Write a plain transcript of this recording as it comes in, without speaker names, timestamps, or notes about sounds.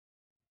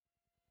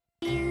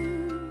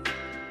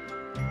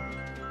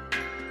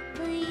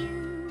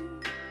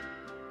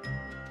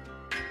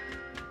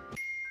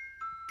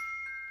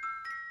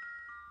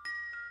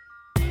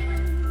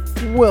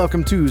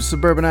Welcome to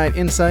Suburbanite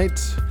Insight.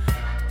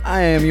 I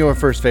am your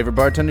first favorite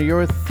bartender,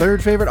 your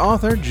third favorite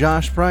author,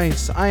 Josh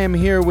Price. I am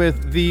here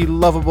with the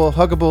lovable,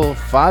 huggable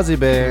Fozzie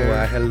Bear.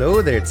 Why,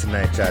 hello there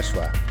tonight,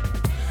 Joshua.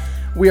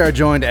 We are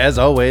joined, as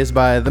always,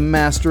 by the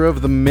master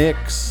of the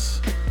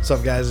mix. What's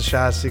up, guys? It's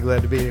Shasty.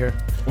 Glad to be here.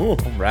 All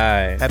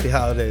right. Happy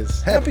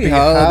holidays. Happy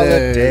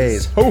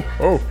holidays. Ho,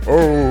 ho,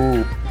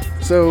 ho.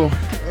 So,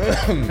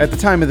 at the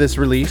time of this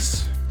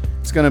release,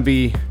 it's going to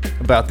be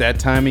about that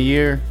time of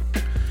year.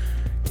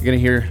 You're going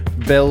to hear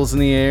bells in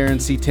the air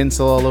and see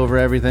tinsel all over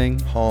everything.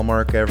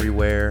 Hallmark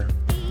everywhere.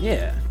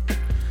 Yeah.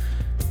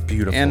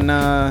 Beautiful.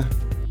 And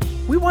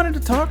we wanted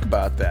to talk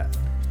about that.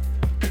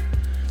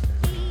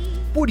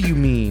 What do you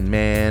mean,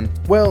 man?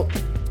 Well,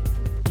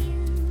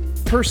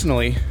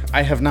 personally,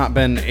 I have not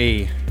been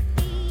a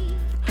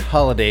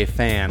holiday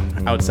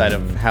fan outside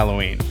of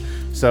Halloween.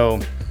 So,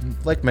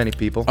 Like many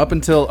people. up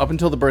until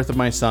the birth of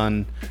my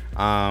son,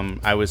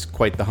 I was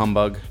quite the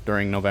humbug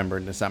during November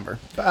and December.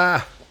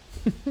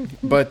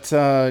 But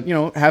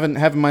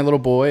having my little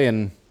boy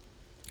and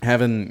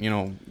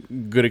having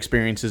good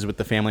experiences with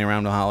the family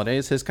around the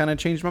holidays has kind of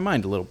changed my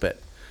mind a little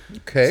bit.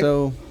 Okay.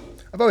 So,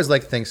 I've always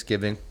liked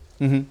Thanksgiving.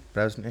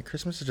 But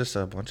Christmas is just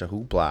a bunch of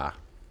hoopla.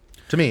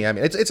 To me, I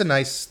mean, it's a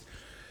nice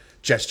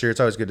gesture. It's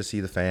always good to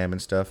see the fam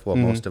and stuff. Well,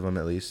 most of them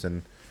at least.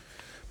 But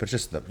it's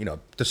just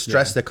the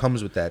stress that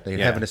comes with that.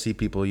 Having to see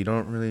people you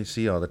don't really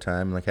see all the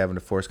time, like having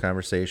to force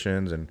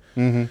conversations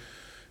and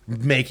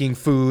making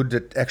food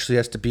that actually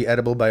has to be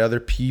edible by other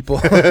people,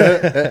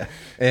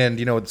 and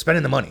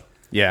spending the money.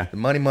 yeah, The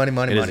money.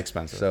 It is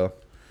expensive. So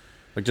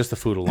like just the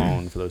food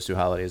alone for those two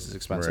holidays is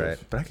expensive. right,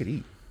 but I could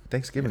eat.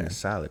 Thanksgiving is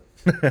solid.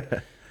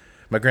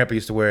 My grandpa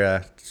used to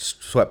wear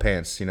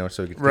sweatpants,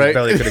 so his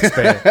belly could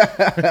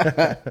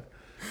expand.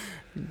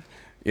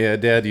 Yeah,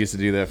 Dad used to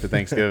do that for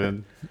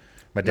Thanksgiving.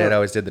 My dad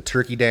always did the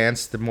turkey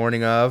dance the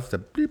morning of the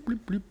bleep bleep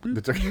bleep bleep.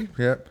 The turkey.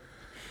 Yep.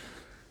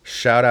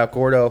 Shout out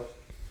Gordo.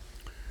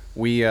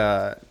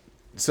 I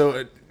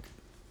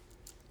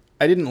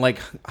didn't like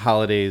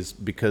holidays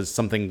because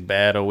something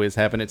bad always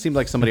happened. It seemed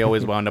like somebody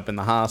always wound up in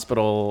the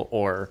hospital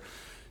or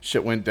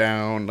shit went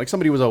down. Like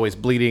somebody was always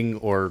bleeding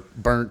or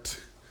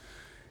burnt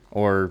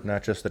or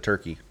Not just the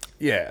turkey.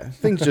 yeah,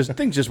 things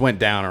just went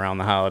down around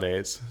the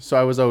holidays. So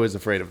I was always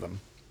afraid of them.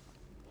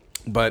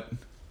 But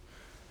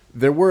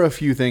there were a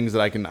few things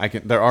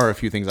that there are a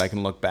few things I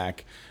can look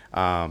back.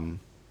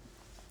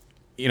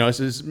 This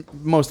is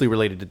mostly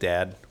related to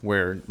Dad,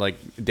 where like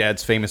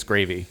Dad's famous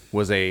gravy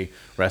was a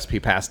recipe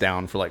passed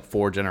down for like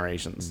 4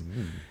 generations,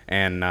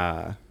 and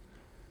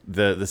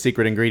the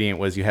secret ingredient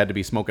was you had to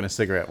be smoking a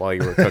cigarette while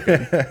you were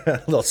cooking,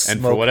 A little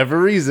and for whatever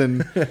reason,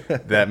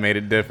 that made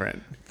it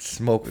different.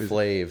 smoke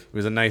flav. It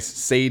was a nice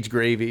sage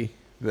gravy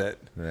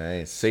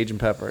Nice. sage and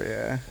pepper,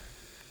 yeah.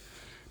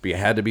 But you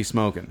had to be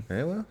smoking.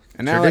 Yeah, well,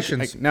 And now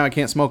traditions. I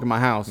can't smoke in my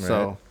house,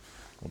 so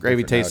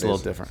gravy different tastes a little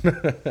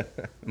different.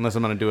 Unless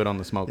I'm going to do it on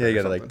the smoker. Yeah, you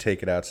or gotta something.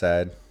 take it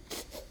outside.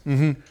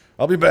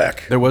 I'll be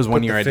back. There was one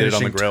Put year I did it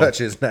on the finishing grill. Touch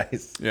is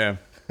nice. Yeah.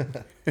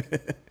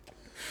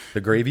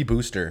 The gravy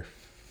booster.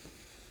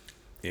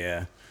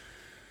 Yeah.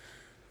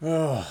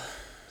 And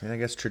I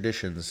guess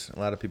traditions. A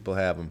lot of people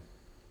have them.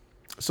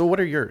 So what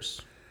are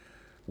yours?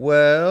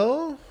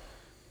 Well,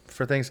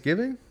 for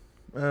Thanksgiving,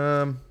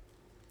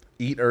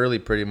 eat early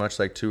pretty much,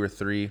 like 2 or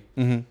 3.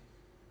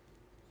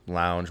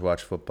 Lounge,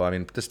 watch football. I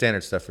mean, the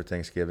standard stuff for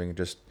Thanksgiving.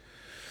 Just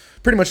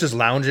pretty much just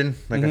lounging.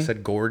 Like I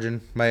said,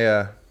 gorging.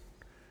 Remember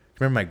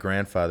my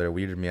grandfather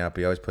weirded me out, but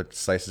he always put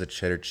slices of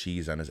cheddar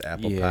cheese on his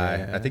apple pie.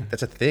 Yeah. I think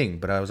that's a thing,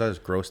 but I was always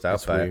grossed out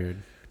That's by weird. it.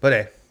 But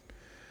hey,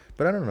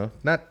 I don't know.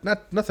 Not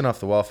nothing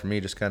off the wall for me.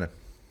 Just kind of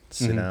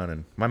sit down,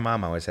 and my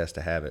mom always has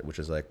to have it, which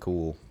is like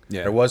cool.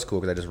 Yeah. It was cool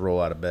because I just roll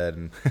out of bed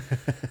and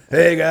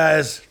hey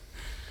guys,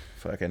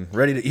 fucking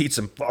ready to eat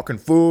some fucking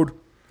food.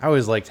 I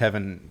always liked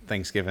having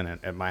Thanksgiving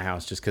at my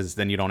house just because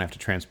then you don't have to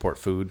transport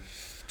food.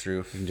 True.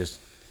 You can just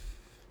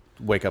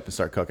wake up and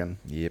start cooking,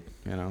 Yep.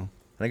 And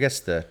I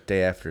guess the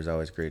day after is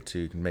always great too.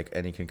 You can make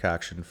any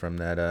concoction from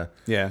that.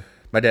 Yeah.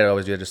 My dad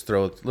always do. Just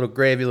throw a little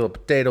gravy, a little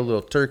potato, a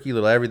little turkey, a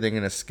little everything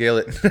in a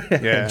skillet.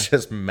 Yeah. And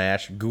just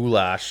mash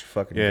goulash.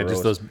 Fucking Yeah,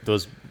 gross. just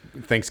those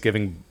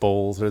Thanksgiving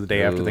bowls or the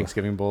day after Ooh.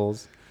 Thanksgiving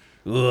bowls.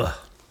 Ugh.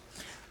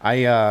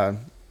 I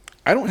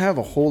don't have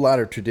a whole lot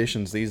of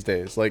traditions these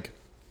days. Like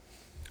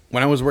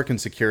when I was working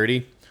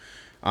security,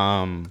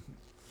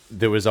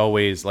 there was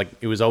always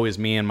it was always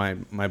me and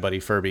my buddy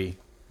Furby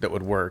that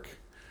would work,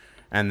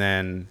 and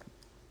then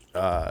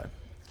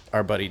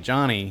our buddy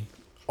Johnny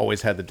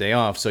always had the day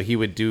off, so he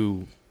would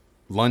do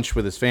lunch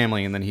with his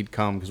family, and then he'd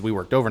come because we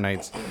worked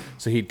overnights,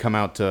 so he'd come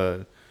out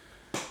to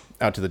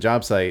the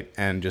job site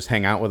and just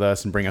hang out with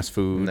us and bring us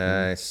food.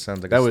 Nice.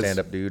 Sounds like That a was-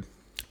 stand-up dude.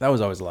 That was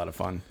always a lot of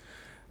fun.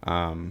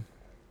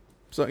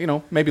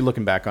 So, maybe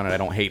looking back on it, I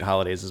don't hate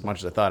holidays as much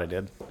as I thought I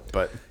did.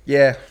 But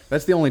Yeah.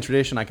 that's the only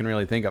tradition I can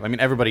really think of. I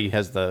mean, everybody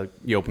has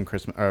you open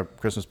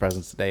Christmas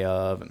presents the day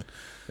of and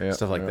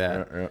stuff like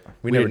that. Yeah.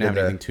 We never didn't have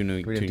did anything too new.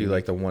 We too didn't do unique.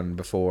 like the one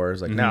before.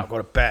 It's like, now go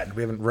to bed.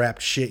 We haven't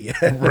wrapped shit yet.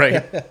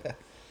 Right.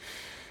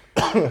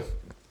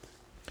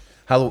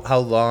 How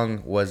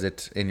long was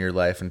it in your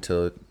life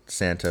until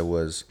Santa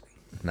was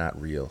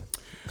not real?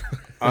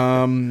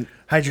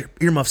 Hide your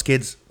earmuffs,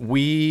 kids.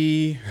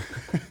 We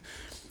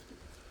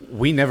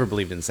never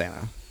believed in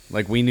Santa.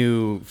 Like, we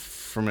knew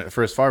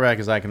for as far back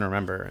as I can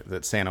remember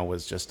that Santa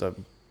was just a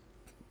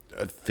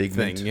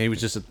Figment. thing. He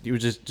was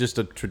just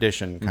a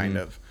tradition, kind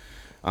of.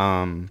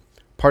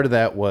 Part of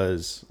that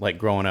was like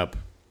growing up,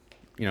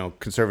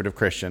 conservative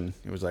Christian.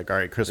 It was like, all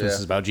right, Christmas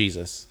is about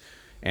Jesus,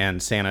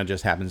 and Santa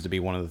just happens to be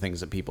one of the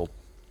things that people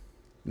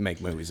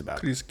make movies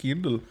about.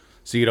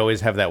 So you'd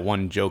always have that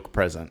one joke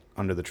present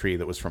under the tree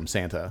that was from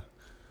Santa,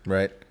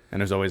 Right.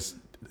 and it was always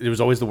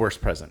the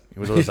worst present. It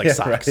was always like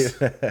socks.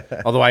 Right.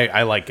 Although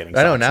I like getting socks.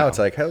 I know now it's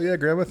like, hell yeah,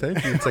 Grandma,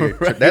 thank you. It's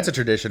like that's a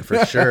tradition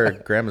for sure.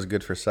 Grandma's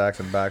good for socks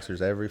and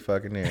boxers every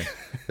fucking year.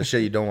 The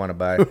shit you don't want to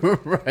buy.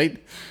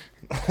 Right.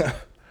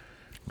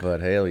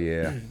 But hell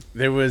yeah.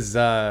 There was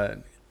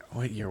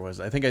what year was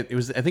it? I think it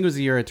was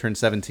the year I turned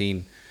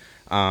 17.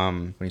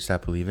 When you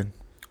stop believing.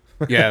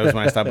 Yeah, it was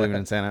when I stopped believing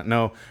in Santa.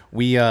 No,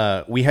 we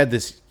had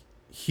this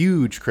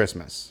huge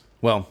Christmas.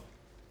 Well,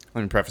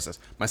 let me preface this.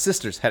 My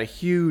sisters had a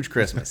huge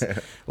Christmas,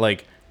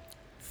 like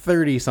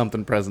 30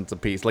 something presents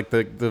apiece. Like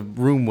the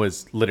room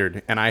was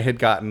littered, and I had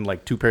gotten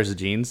like 2 pairs of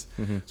jeans.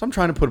 So I'm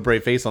trying to put a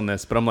brave face on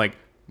this, but I'm like,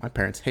 my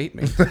parents hate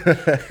me.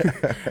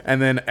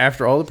 And then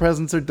after all the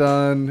presents are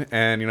done,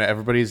 and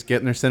everybody's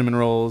getting their cinnamon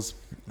rolls,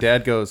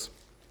 Dad goes,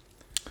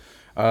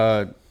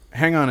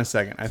 hang on a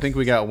second. I think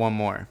we got one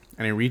more.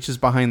 And he reaches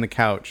behind the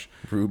couch.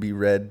 Ruby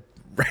red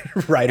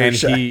rider And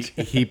shot.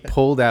 he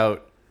pulled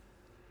out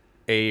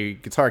a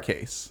guitar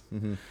case.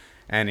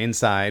 And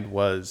inside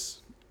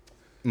was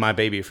my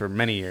baby for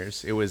many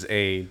years. It was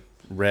a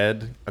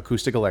red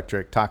acoustic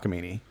electric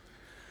Takamine.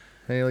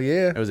 Hell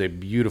yeah. It was a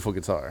beautiful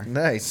guitar.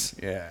 Nice.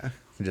 Yeah.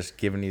 Just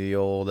giving you the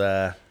old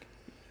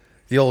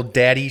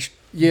daddy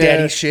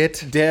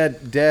shit.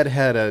 Dad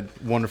had a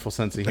wonderful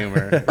sense of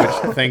humor,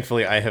 which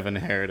thankfully I have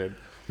inherited.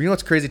 You know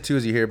what's crazy too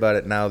is you hear about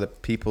it now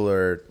that people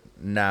are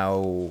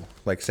now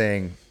like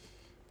saying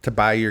to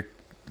buy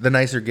the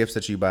nicer gifts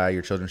that you buy,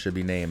 your children should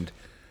be named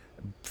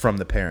from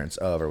the parents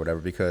of or whatever,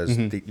 because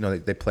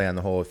they play on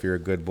the whole, if you're a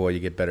good boy, you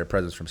get better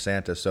presents from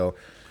Santa. So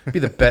be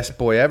the best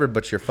boy ever,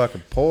 but you're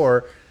fucking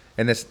poor,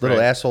 and this little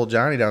asshole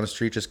Johnny down the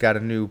street just got a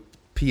new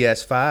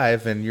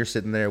PS5, and you're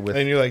sitting there with...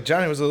 And you're like,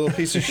 Johnny was a little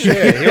piece of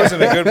shit. He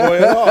wasn't a good boy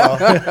at all.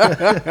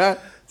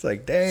 It's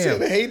like, damn.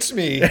 Santa hates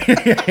me.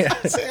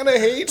 Santa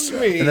hates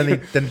me.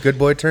 And then good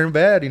boy turned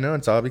bad,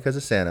 it's all because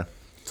of Santa.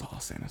 It's all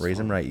Santa's Raise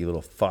him right, you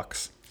little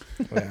fucks.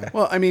 Yeah.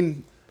 Well, I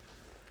mean,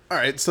 all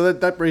right, so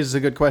that raises a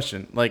good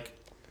question. Like,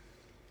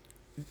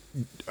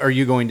 are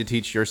you going to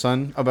teach your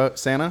son about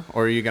Santa,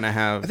 or are you going to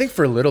have... I think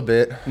for a little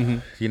bit,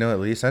 at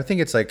least. I think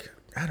it's like,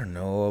 I don't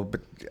know,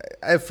 but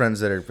I have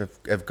friends that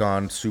have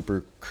gone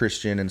super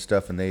Christian and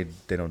stuff, and they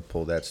don't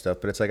pull that stuff.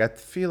 But it's like, I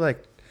feel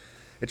like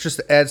it just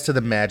adds to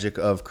the magic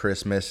of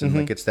Christmas, and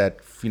like it's that,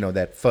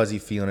 that fuzzy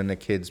feeling in the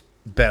kid's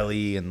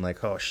belly, and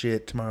like, oh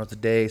shit, tomorrow's the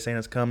day,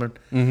 Santa's coming.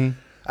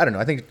 I don't know.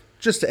 I think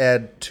just to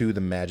add to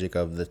the magic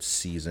of the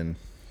season,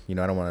 I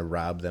don't want to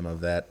rob them of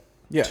that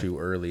too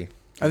early.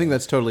 I think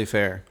that's totally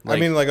fair. I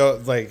mean, like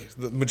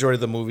the majority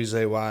of the movies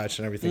they watch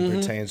and everything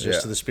pertains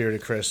just to the spirit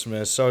of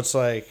Christmas. So it's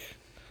like,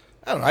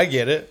 I don't know, I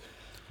get it.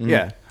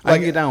 Yeah, I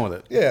can get down with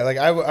it. Yeah, like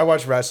I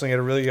watched wrestling at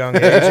a really young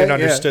age and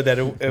understood that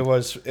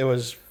it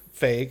was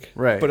fake.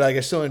 Right. But like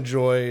I still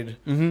enjoyed,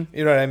 you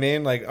know what I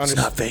mean? Like It's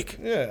not fake.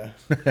 Yeah.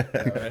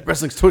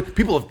 Wrestling's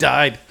people have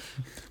died.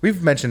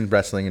 We've mentioned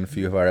wrestling in a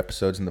few of our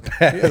episodes in the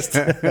past.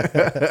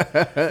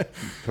 The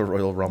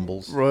Royal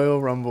Rumbles.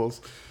 Royal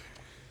Rumbles.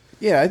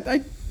 Yeah,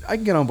 I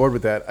can get on board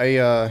with that.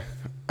 I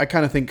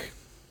kind of think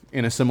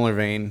in a similar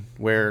vein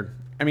where,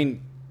 I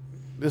mean,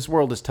 this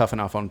world is tough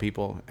enough on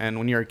people, and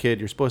when you're a kid,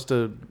 it's supposed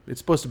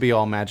to be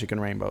all magic and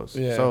rainbows.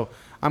 Yeah. So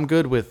I'm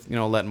good with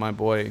letting my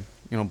boy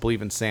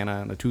believe in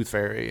Santa and the Tooth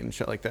Fairy and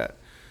shit like that.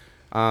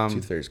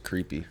 Tooth Fairy's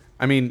creepy.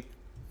 I mean,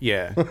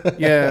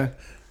 yeah.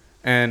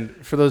 And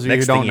for those of you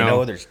who don't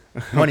know, there's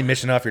money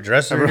missing off your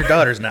dresser. Your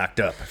daughter's knocked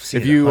up.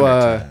 if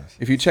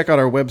you check out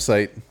our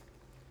website,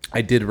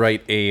 I did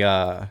write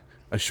a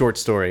short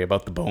story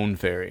about the Bone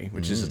Fairy,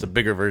 which is just a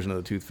bigger version of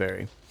the Tooth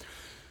Fairy.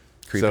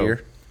 Creepier.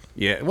 So,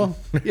 yeah, well,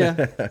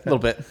 yeah, a little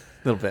bit.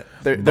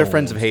 They're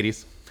friends of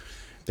Hades,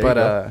 but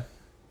I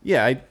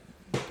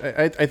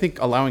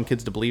think allowing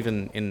kids to believe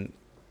in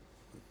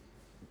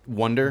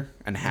wonder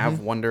and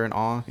have wonder and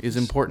awe is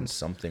important.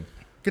 Something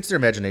gets their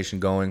imagination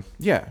going.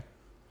 Yeah.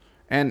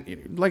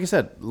 And like I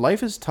said,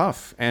 life is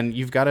tough, and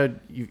you've got to.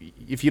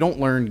 If you don't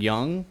learn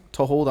young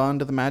to hold on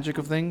to the magic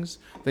of things,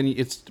 then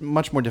it's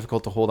much more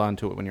difficult to hold on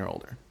to it when you're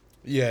older.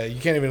 Yeah,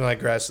 you can't even like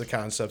grasp the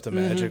concept of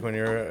magic when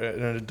you're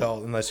an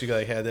adult unless you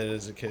like had that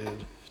as a kid.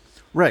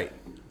 Right.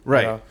 You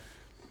know?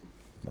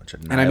 Bunch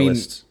of And I mean,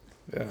 nihilists.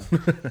 Yeah.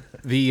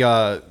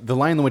 The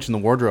Lion, the Witch, and the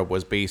Wardrobe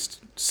was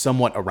based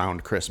somewhat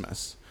around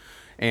Christmas,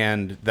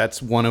 and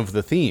that's one of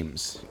the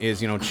themes.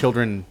 Is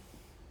children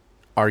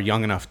are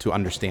young enough to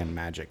understand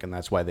magic, and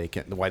that's why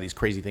why these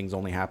crazy things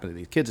only happen to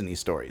these kids in these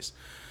stories.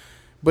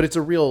 But it's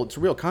a real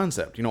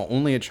concept. You know,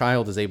 only a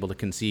child is able to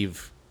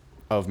conceive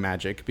of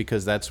magic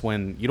because that's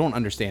when you don't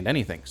understand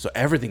anything. So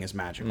everything is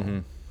magical. Mm-hmm.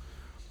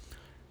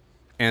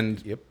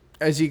 And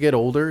as you get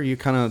older, you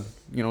kind of,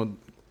 you know,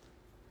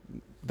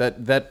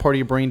 that part of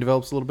your brain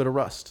develops a little bit of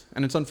rust,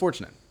 and it's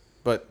unfortunate.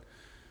 But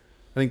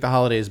I think the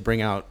holidays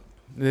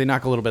they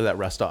knock a little bit of that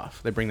rust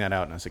off. They bring that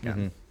out in us again.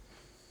 Mm-hmm.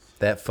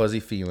 That fuzzy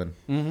feeling.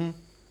 Mm-hmm.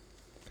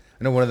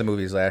 I know one of the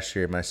movies last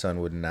year my son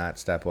would not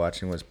stop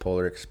watching was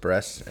Polar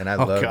Express, and I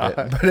loved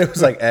it. But it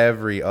was like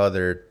every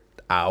other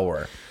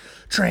hour.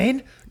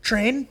 Train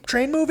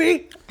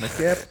movie? Like,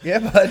 yeah,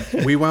 bud.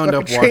 We wound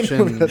up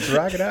watching... Let's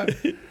rock it out.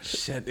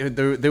 Shit,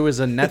 there was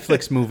a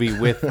Netflix movie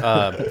with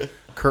Foz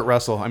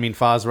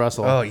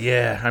Russell. Oh,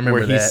 yeah, I remember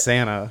where that. he's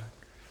Santa.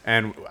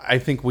 And I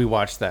think we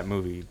watched that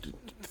movie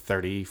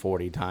 30,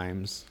 40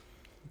 times.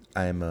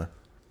 I am a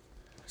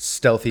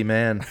stealthy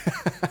man.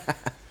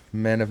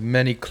 Man of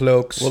many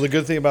cloaks. Well, the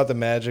good thing about the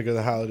magic of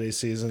the holiday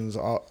seasons,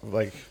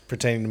 like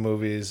pertaining to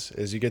movies,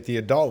 is you get the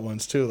adult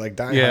ones too, like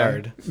Die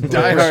Hard.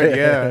 Die Hard,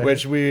 yeah.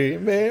 Which we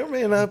may or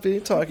may not be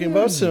talking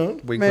about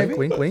soon. Wink, Maybe.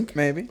 wink, wink, wink.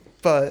 Maybe.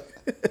 But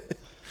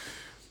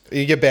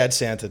you get Bad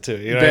Santa too.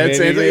 You know Bad what I mean?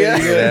 Santa, you yeah.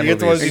 get, That you get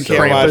the movie ones you is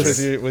can't watch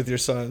Krampus. with your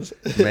sons.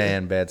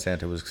 Man, Bad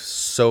Santa was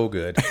so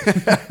good.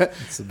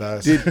 It's the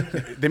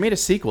best. They made a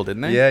sequel,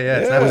 didn't they? Yeah,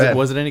 it's Yeah. not bad.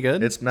 Was it any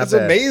good? It's not It's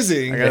bad.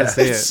 amazing. I gotta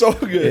see It's it. so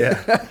good.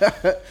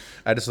 Yeah.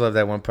 I just love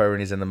that one part when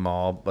he's in the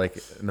mall, like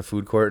in the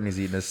food court, and he's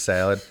eating his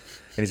salad,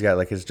 and he's got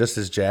like his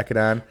jacket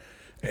on,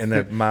 and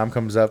the mom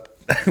comes up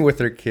with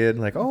her kid,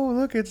 like, "Oh,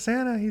 look, it's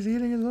Santa. He's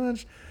eating his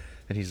lunch."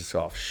 And he's just,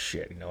 "Oh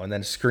shit," you know, and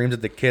then screams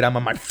at the kid, "I'm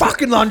on my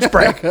fucking lunch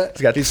break."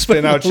 He's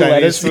spitting out Chinese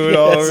lettuce. food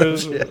all over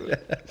his...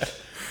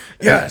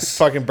 Yes.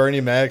 Fucking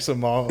Bernie Mac's a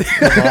mall.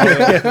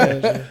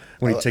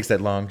 When he takes that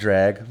long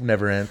drag,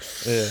 never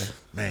ends. Yeah.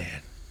 Man,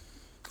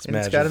 It's and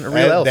magic. it's got a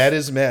real elf. That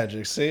is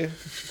magic. See?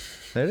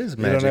 That is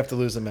You magic. don't have to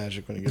lose the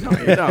magic when you get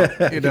You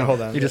don't. You don't hold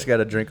on. You just got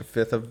to drink a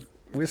fifth of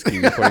whiskey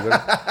before you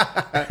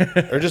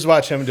go. Or just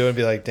watch him do it and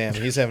be like, damn,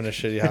 he's having a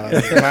shitty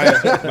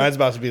holiday. Mine's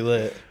about to be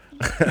lit.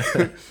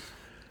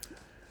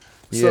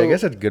 Yeah, So- I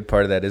guess a good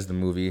part of that is the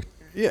movie,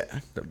 Yeah.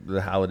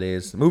 the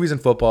holidays, movies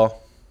and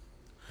football.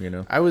 You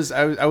know. I was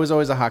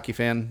always a hockey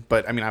fan,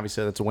 but I mean,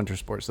 obviously that's a winter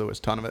sport, so there was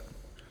a ton of it.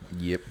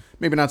 Yep.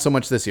 Maybe not so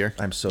much this year.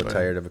 I'm so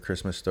tired of A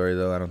Christmas Story,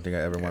 though. I don't think I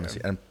ever want to see.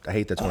 I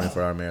hate the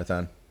 24-hour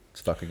marathon.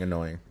 It's fucking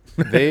annoying.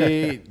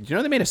 They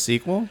made a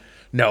sequel?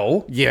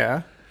 No.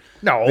 Yeah.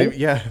 No.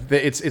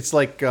 It's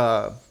like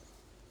a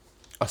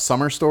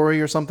summer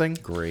story or something.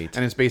 Great.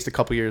 And it's based a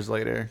couple years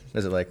later.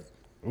 Is it like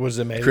Was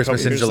it made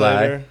Christmas a couple in years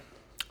July?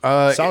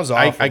 later? Sounds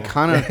awful. I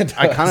kind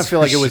of feel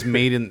like it was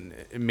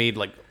made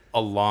like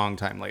a long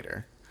time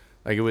later.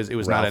 Like it was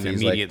not an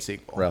Ralphie's immediate like,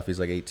 sequel. Ralphie's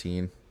like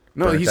 18.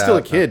 No, burnt he's still a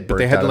out- kid, but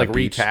they burnt had out to on like the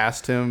beach.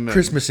 recast him. and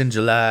Christmas in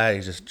July.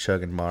 He's just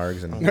chugging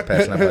margs and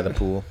passing out by the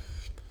pool.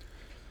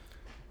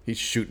 He's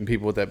shooting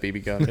people with that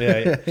BB gun.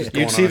 Yeah, going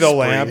you'd see on a the spree.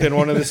 lamp in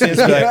one of the scenes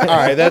and be like, all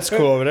right, that's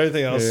cool, but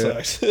everything else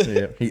sucks.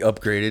 Yeah. He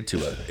upgraded to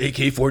a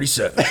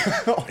AK-47.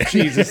 Oh,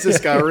 Jesus, this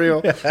got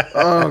real.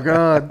 Oh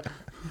God.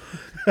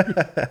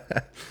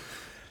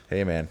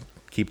 Hey, man.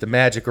 Keep the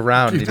magic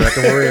around. You don't have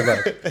to worry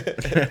about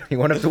it. You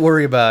won't have to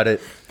worry about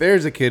it.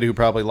 There's a kid who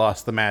probably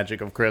lost the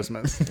magic of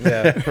Christmas.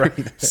 Yeah,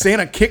 Right.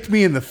 Santa kicked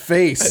me in the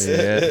face.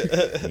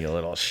 Yeah. You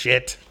little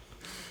shit.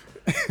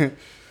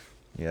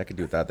 Yeah, I could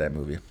do without that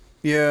movie.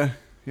 Yeah.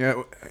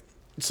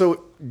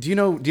 So, do you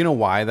know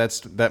why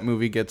that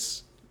movie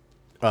gets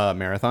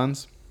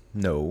marathons?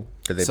 No.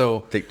 Do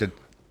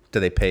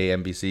they pay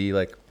NBC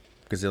like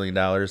gazillion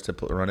dollars to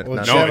run it? Well,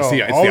 Not- No, channel it's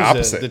the owns it.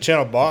 opposite. The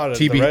channel bought it.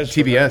 the rights for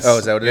TBS. it. Oh,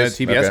 is that what it is?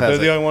 Yeah, TBS Okay. has They're it.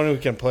 the only one who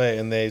can play,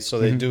 and they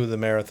do the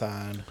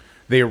marathon.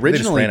 They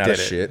originally ran out did of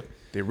it. shit.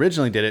 They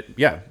originally did it.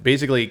 Yeah,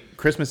 basically,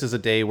 Christmas is a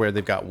day where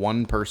they've got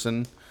one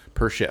person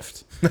per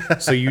shift.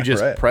 So you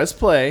just Right. press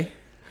play,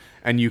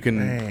 and you can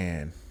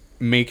Man,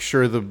 make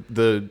sure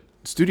the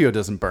studio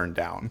doesn't burn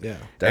down. Yeah.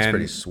 that's And-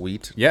 pretty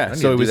sweet. I Yeah, need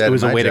so to it do was that it in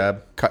was a my way job.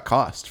 to cut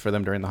cost for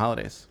them during the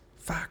holidays.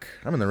 Fuck.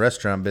 I'm in the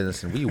restaurant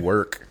business and we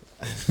work.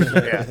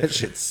 Yeah, That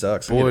shit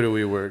sucks. boy, do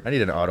we work. I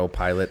need an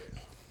autopilot.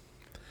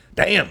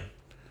 Damn.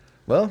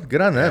 Well,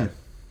 good on them.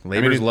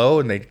 Labor's it- low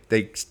and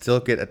they still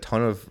get a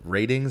ton of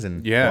ratings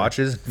and Yeah.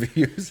 watches and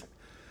views.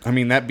 I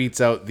mean, that beats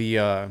out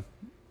the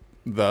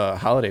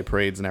holiday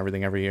parades and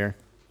everything every year.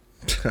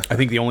 I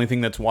think the only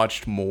thing that's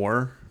watched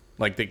more,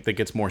 like that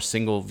gets more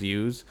single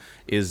views,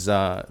 is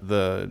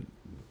the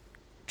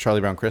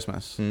Charlie Brown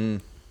Christmas. Nah,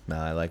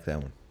 I like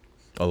that one.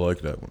 I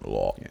like that one a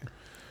lot.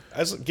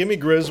 Yeah. Give me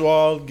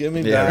Griswold, give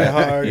me Yeah, Die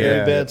right. Hard, give Yeah.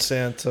 me Bad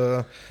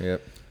Santa,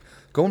 Yep.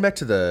 Going back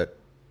to the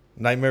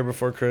Nightmare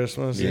Before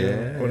Christmas.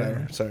 Yeah.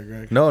 Whatever. Sorry,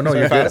 Greg. No, Sorry,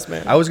 you're fast good.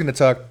 man. I was gonna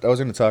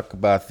talk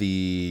about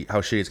the how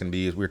shitty it's gonna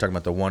be. We were talking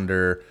about the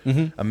wonder,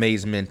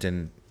 amazement,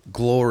 and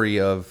glory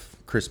of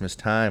Christmas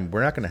time.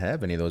 We're not gonna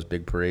have any of those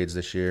big parades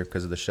this year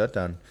because of the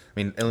shutdown. I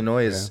mean,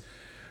 Illinois is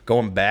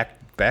going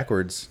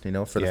backwards, for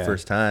the Yeah.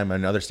 first time.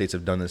 And other states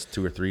have done this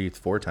 2 or 3,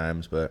 4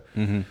 times, but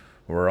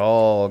we're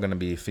all gonna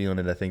be feeling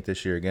it. I think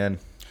this year again.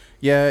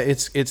 Yeah,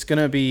 it's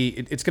gonna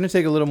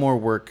take a little more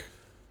work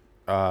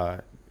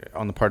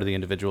on the part of the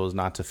individuals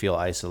not to feel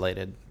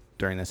isolated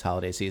during this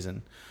holiday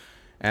season,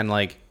 and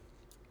like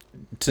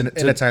in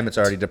a time that's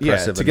already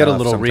depressive. To get a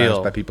little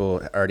real, by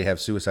people already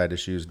have suicide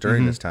issues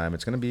during this time.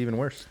 It's gonna be even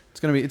worse. It's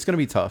gonna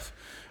be tough,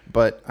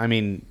 but I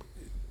mean,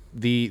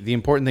 the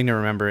important thing to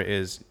remember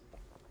is,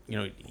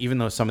 even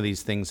though some of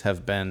these things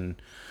have been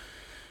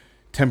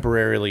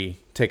temporarily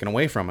taken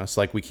away from us,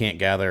 like we can't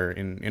gather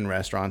in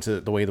restaurants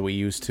the way that we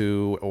used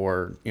to,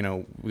 or we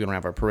don't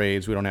have our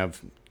parades, we don't have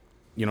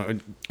I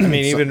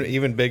mean,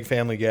 even big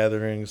family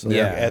gatherings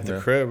at the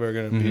crib are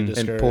going to be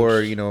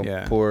discouraged.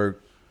 And poor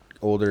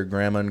older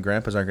grandma and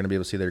grandpas aren't going to be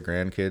able to see their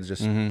grandkids.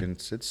 Just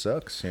it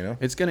sucks,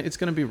 It's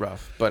gonna be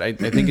rough, but I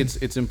think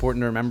it's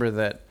important to remember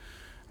that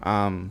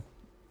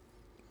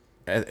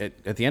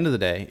at the end of the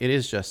day, it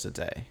is just a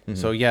day.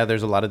 So yeah,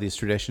 there's a lot of these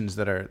traditions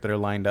that are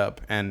lined up,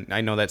 and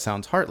I know that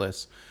sounds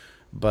heartless,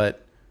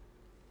 but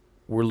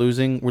we're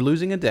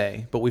losing a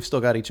day, but we've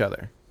still got each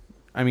other.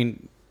 I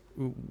mean,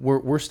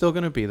 we're still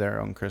gonna be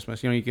there on Christmas.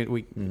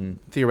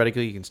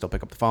 Theoretically you can still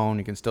pick up the phone.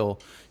 You can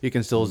still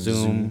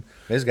Zoom.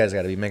 This guy's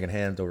got to be making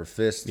hands over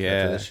fists. Yeah.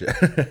 After this shit.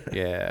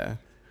 Yeah,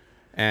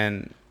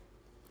 and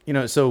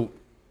so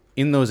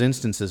in those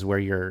instances where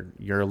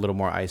you're a little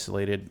more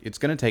isolated, it's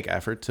gonna take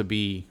effort to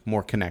be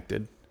more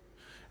connected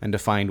and to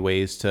find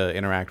ways to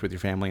interact with your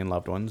family and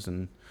loved ones,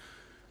 and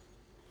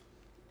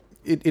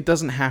it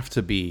doesn't have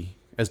to be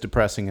as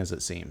depressing as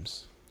it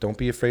seems. Don't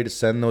be afraid to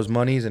send those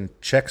monies and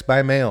checks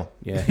by mail.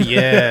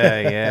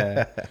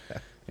 Yeah.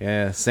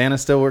 Santa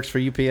still works for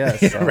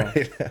UPS. So.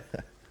 Right.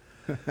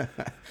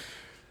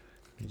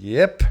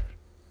 Yep.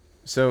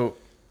 So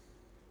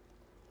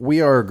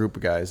we are a group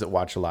of guys that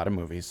watch a lot of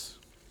movies.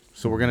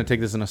 So we're going to take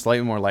this in a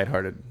slightly more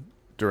lighthearted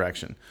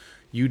direction.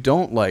 You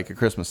don't like A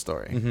Christmas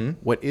Story.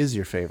 What is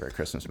your favorite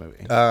Christmas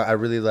movie? I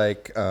really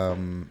like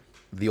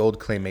the old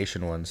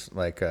claymation ones,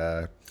 like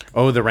the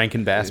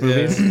Rankin Bass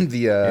movies.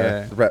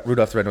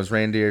 Rudolph the Red-Nosed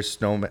Reindeer,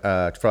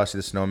 Frosty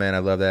the Snowman. I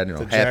love that.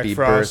 The Happy Jack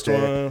Frost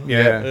Birthday. one.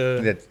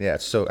 Yeah.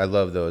 So I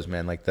love those,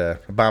 man. Like the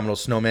Abominable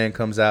Snowman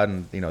comes out,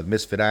 and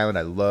Misfit Island.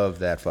 I love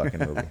that fucking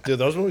movie. Dude,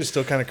 those movies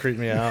still kind of creep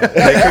me out. They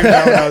creeped me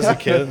out when I was a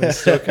kid, and they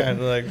still kind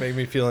of like make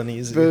me feel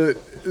uneasy.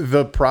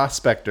 The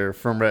Prospector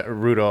from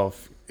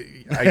Rudolph.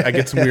 I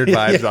get some weird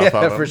vibes off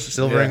of him. For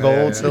Silver and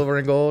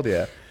Gold.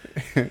 Yeah.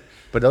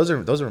 But those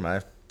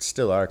are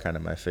still are kind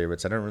of my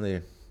favorites. I never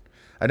really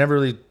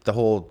the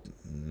whole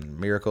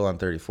Miracle on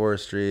 34th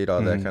Street,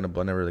 all that kind of.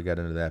 I never really got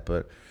into that,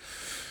 but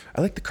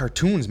I like the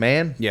cartoons,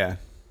 man. Yeah.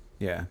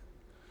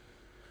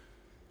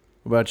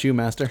 What about you,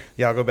 Master?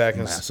 Yeah, I'll go back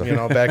and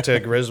back to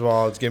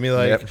Griswold. Give me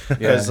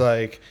because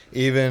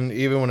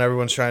even when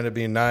everyone's trying to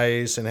be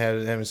nice and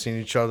haven't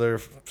seen each other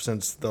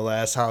since the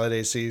last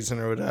holiday season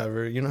or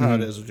whatever, you know how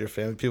it is with your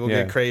family. People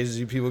get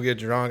crazy, people get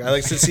drunk. I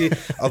like to see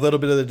a little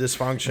bit of the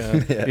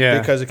dysfunction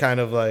because it kind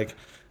of like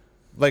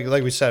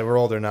we said, we're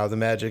older now. The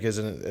magic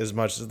isn't as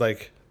much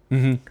like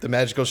the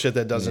magical shit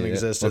that doesn't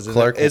exist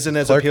isn't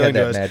as appealing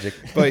to us. Magic.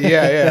 But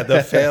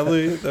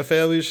the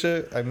family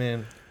shit. I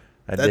mean.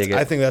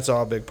 I think that's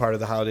all a big part of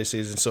the holiday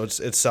season, so it's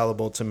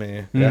sellable to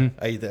me. Yeah,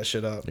 I eat that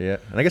shit up. Yeah,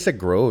 and I guess it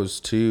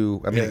grows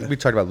too. I mean, we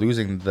talked about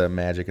losing the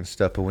magic and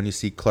stuff, but when you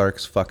see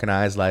Clark's fucking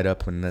eyes light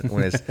up when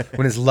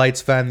his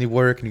lights finally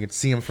work and you can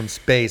see him from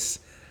space,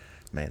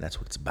 man, that's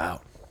what it's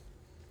about.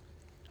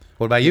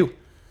 What about you?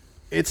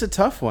 It's a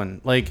tough one.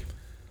 Like,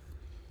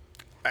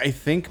 I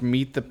think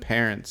Meet the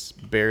Parents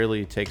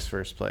barely takes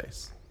first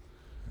place.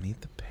 Meet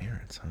the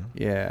Parents, huh?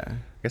 Yeah.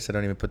 I guess I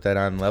don't even put that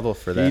on level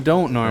for that. You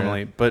don't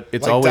normally, but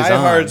it's like always Die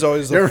on. Hard's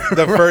always the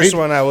first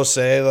one I will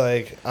say,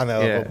 like, on that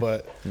level,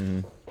 but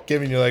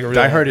giving you like a real...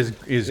 Die Hard is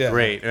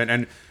great,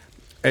 and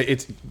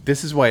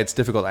this is why it's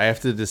difficult. I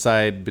have to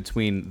decide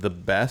between the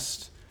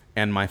best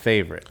and my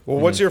favorite. Well,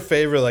 what's your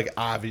favorite, like,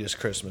 obvious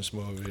Christmas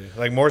movie?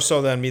 Like, more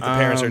so than Meet the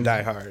Parents or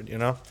Die Hard, you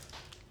know?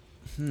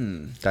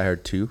 Die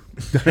Hard 2.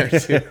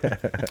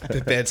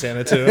 Bad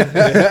Santa 2.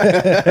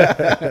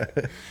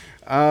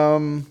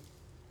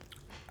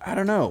 I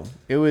don't know.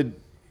 It would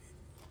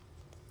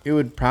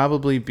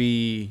probably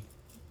be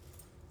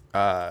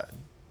a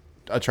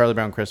Charlie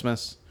Brown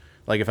Christmas.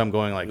 Like if I'm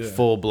going like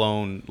full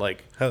blown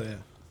like hell yeah,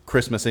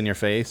 Christmas in your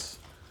face.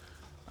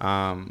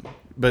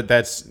 But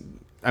that's,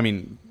 I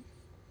mean,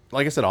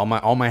 like I said, all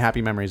my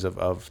happy memories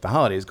of the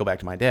holidays go back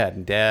to my dad,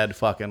 and Dad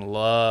fucking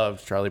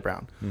loved Charlie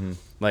Brown.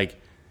 Like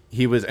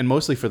he was, and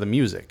mostly for the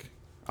music.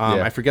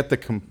 I forget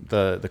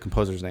the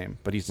composer's name,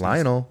 but he's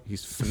Lionel.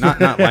 He's not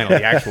Lionel,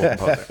 the actual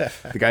composer,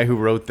 the guy who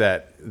wrote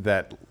that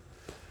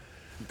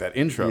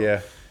intro.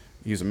 Yeah,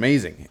 he's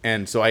amazing.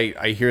 And so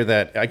I hear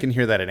that, I can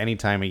hear that at any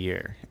time of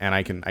year, and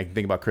I can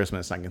think about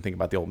Christmas. I can think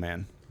about the old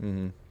man,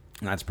 and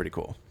that's pretty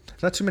cool.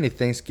 There's not too many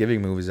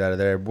Thanksgiving movies out of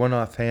there. One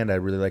offhand I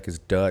really like is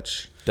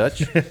Dutch.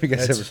 Dutch,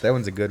 because that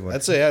one's a good one.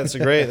 That's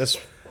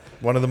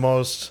one of the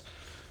most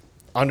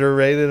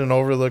underrated and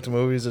overlooked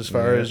movies as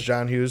far as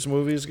John Hughes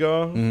movies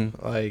go.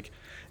 Like,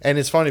 and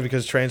it's funny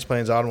because Trains,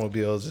 Planes,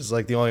 Automobiles is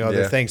like the only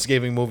other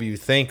Thanksgiving movie you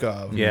think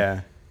of.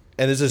 Yeah.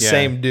 and it's the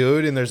same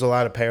dude, and there's a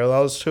lot of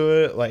parallels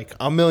to it, like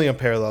a million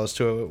parallels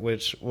to it,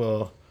 which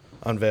we'll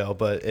unveil.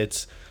 But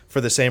it's for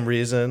the same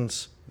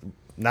reasons.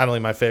 Not only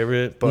my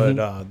favorite,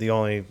 but the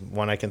only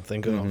one I can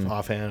think of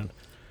offhand.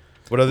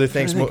 What other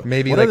things?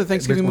 Maybe what like other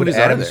Thanksgiving would movies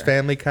are Adam's there?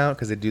 Family count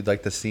because they do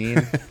like the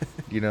scene,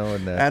 you know,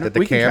 and the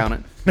we can camp. count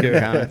it. We can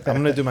count it. I'm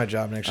gonna do my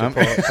job next year.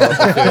 Pull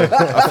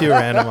up a few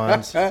random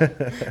ones.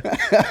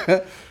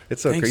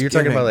 It's so great. You're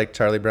talking about like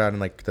Charlie Brown and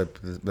like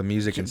the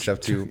music and stuff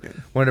too.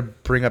 Wanted to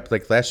bring up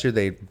like last year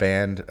they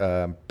banned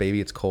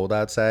 "Baby It's Cold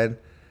Outside."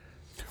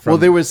 Well,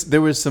 there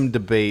was some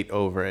debate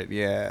over it.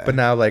 Yeah, but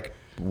now like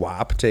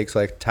WAP takes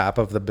like top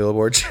of the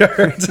Billboard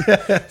charts.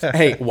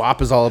 Hey,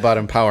 WAP is all about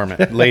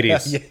empowerment,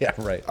 ladies. Yeah,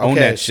 right. Own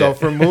Okay, that so shit.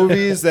 for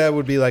movies that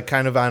would be like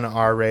kind of on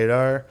our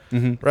radar,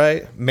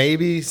 right?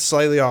 Maybe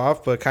slightly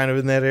off, but kind of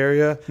in that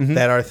area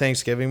that are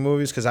Thanksgiving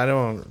movies because I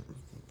don't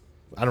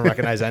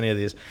recognize any of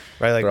these,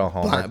 right? Like They're all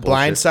Hallmark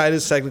bullshit. Blindside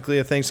is technically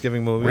a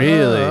Thanksgiving movie.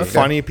 Really? Okay.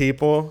 Funny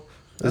People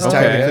is Okay,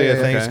 technically yeah, a yeah,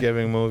 okay.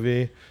 Thanksgiving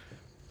movie.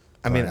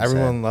 I mean, Blindside.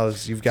 everyone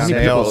loves You've Got Funny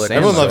Mail. People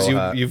Everyone so loves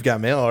hot. You've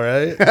Got Mail,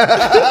 right?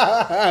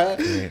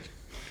 Yeah.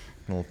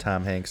 Little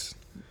Tom Hanks.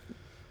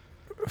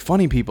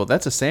 Funny People.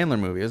 That's a Sandler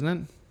movie, isn't it?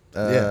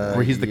 Yeah.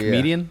 Where he's the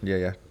comedian?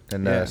 Yeah.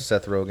 And Yeah.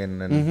 Seth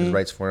Rogen and his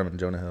writes for him and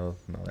Jonah Hill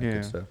and all that Yeah.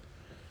 good stuff.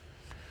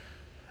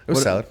 It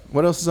was solid.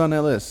 What else is on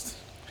that list?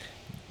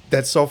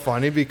 That's so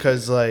funny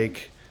because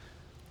like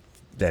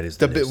That is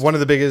one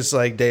of the biggest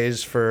like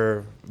days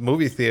for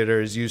movie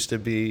theaters used to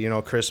be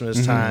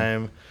Christmas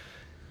time.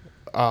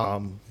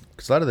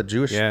 Because a lot of the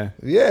Jewish Yeah.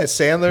 Yeah,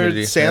 Sandler.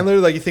 Community,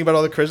 Sandler, like you think about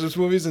all the Christmas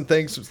movies and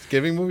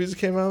Thanksgiving movies that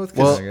came out with. 'cause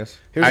Well, I guess.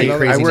 here's I,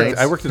 another I, Crazy worked, Nights.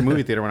 I worked at a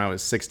movie theater when I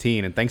was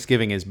 16, and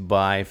Thanksgiving is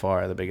by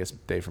far the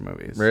biggest day for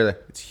movies. Really?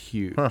 It's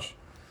huge. Huh.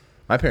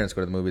 My parents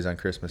go to the movies on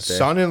Christmas Day.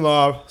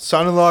 Son-in-Law goes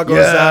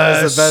down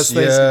as the best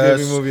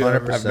Thanksgiving movie ever.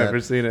 100%. I've never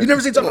seen it. You've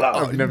never seen Son-in-Law?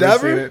 I've never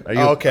Never? seen it. Are you,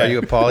 Okay. Are you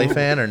a Pauly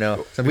fan or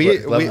no? Some We-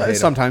 people love we- and hate 'em.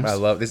 sometimes. I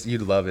love this.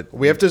 You'd love it.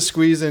 We have to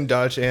squeeze in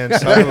Dutch and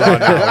Son-in-Law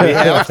now. We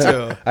have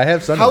to. I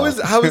have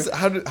Son-in-Law.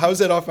 How is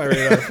that off my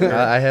radar? For you?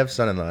 I have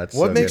Son-in-Law. It's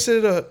What so makes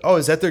good. it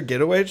is that their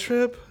getaway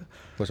trip?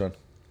 Which one?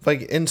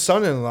 Like in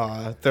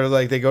Son-in-Law, they're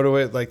like they go to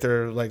it like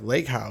their like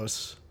lake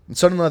house.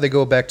 Son-in-Law. They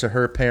go back to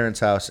her parents'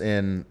 house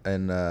in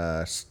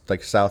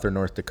like South or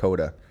North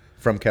Dakota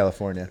from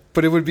California.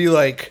 But it would be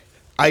like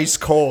ice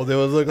cold. It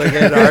would look like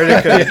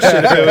Antarctica and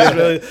shit. It was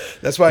really,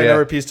 that's why I Yeah.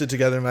 never pieced it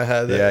together in my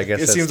head. Yeah, I guess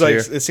it that's seems clear.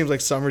 like it seems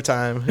like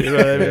summertime. You know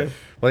what I mean?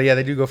 Well, yeah,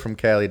 they do go from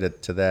Cali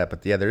to that, but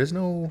yeah, there is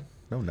no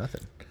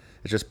nothing.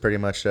 It's just pretty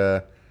much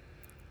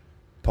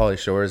Pauly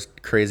Shore's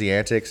crazy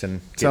antics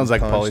and Sounds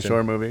like a getting Pauly punched Shore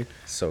and- movie.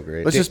 So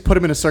great. Let's just put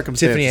him in a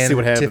circumstance and see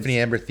what happens. Tiffany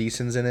Amber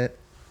Thiessen's in it.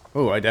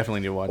 Oh, I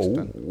definitely need to watch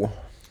that. Oh,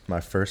 my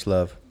first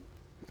love.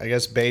 I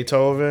guess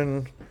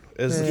Beethoven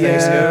is the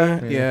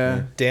Thanksgiving.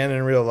 Yeah. Dan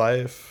in Real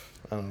Life.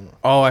 I don't know.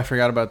 Oh, I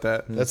forgot about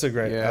that. That's a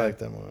great. Yeah. I like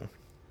that movie.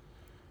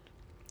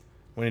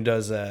 When he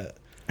does that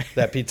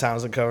Pete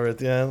Townsend cover at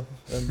the end.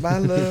 And my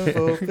love,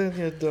 open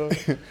your door.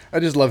 I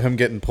just love him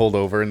getting pulled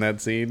over in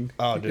that scene.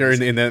 Oh, dude, Or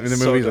in the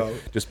so movie. He's dope.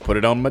 like, just put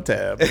it on my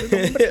tab.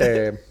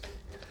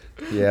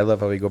 Yeah, I love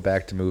how we go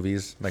back to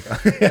movies. Like,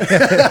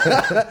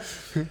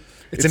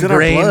 it's in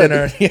our ingrained in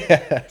our blood.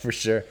 yeah, for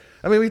sure.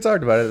 I mean, we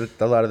talked about it.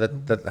 A lot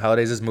of the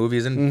holidays is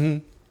movies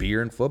and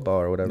beer and football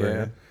or whatever.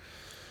 Yeah.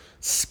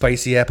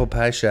 Spicy apple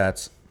pie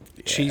shots.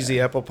 Cheesy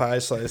apple pie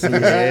slice.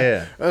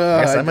 Yeah, I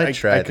guess I might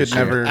try I it could this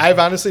year. never. I've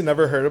honestly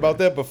never heard about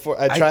that before.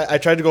 I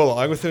tried to go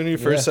along with you when you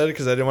first said it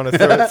because I didn't want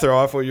to throw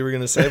off what you were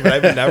going to say, but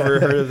I've never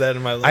heard of that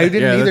in my life. I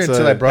didn't Yeah, either that's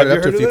until a- I brought it Have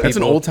up you to a heard few of people. That's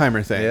an old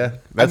timer thing. Yeah.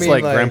 That's I mean,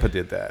 like like- Grandpa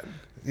did that.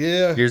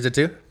 Yeah. Yours did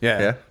too? Yeah.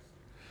 Yeah.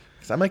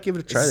 So I might give it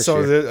a try this So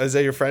year. is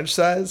that your French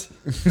size?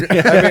 I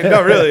mean,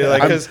 no, really,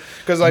 like because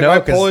like No, my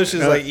 'cause- Polish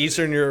is like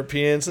Eastern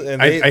Europeans, and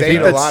they I think eat a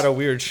that's- lot of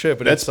weird shit.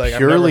 But That's it's like I've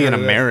purely never an heard of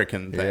that.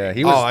 American thing. Yeah,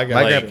 he was. I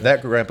got you.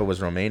 that grandpa was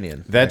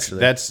Romanian. actually.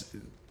 That's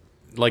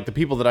like the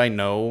people that I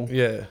know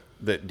Yeah.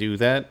 that do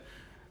that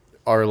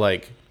are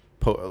like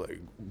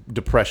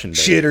depression days.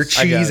 Shit or I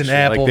cheese got and you.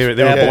 apples. Like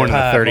they were apple born in the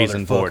pie, 30s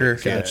and motherfucker.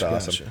 40s. That's Yeah.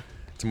 awesome. Gotcha.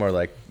 It's more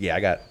like, yeah, I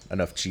got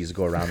enough cheese to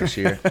go around this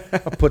year. I'll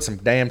put some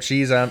damn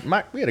cheese on.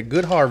 We had a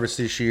good harvest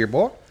this year,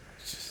 boy.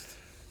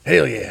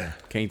 Hell yeah.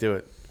 Can't do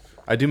it.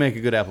 I do make a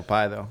good apple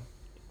pie though.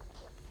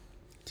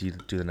 Do you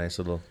do the nice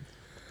little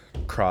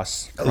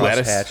cross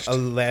Lettuce. hatched A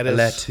lattice.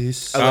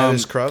 lettuce? A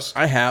lattice crust.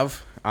 I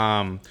have.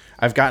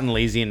 I've gotten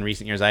lazy in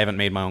recent years. I haven't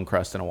made my own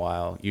crust in a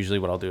while. Usually,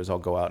 what I'll do is I'll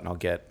go out and I'll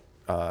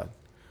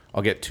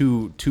get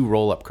two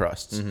roll up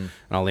crusts, and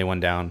I'll lay one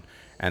down,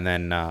 and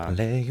then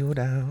Lay you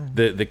down.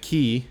 the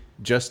key,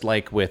 just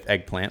like with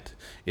eggplant,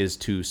 is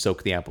to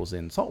soak the apples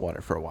in salt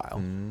water for a while,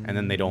 and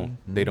then they don't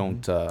They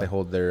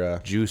hold their.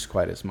 juice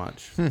quite as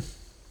much,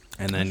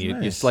 and then you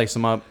nice. slice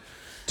them up.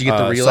 Do you get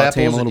the real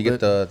saute 'em apples a or do you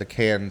little get the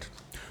canned?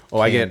 Oh,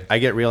 I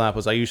get real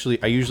apples. I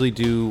usually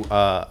do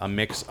a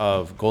mix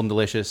of Golden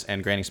Delicious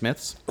and Granny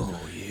Smiths. Oh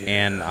yeah.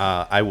 And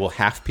I will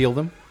half peel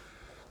them,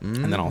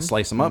 and then I'll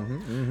slice them up.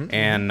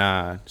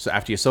 And so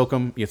after you soak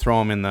them, you throw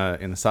them in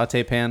the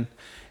saute pan,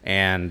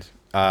 and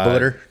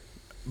Butter.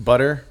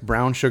 butter,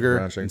 brown sugar,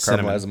 and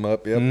cinnamon. Caramelize them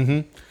up.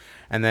 Yep.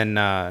 And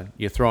then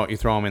you throw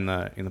them in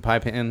the pie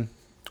pan.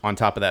 On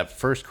top of that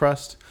first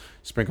crust,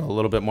 sprinkle a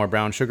little bit more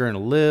brown sugar and a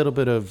little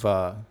bit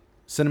of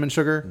cinnamon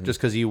sugar, just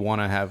because you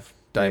want to have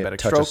diabetic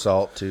touch stroke. of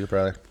salt too,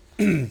 probably.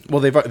 Well,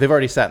 they've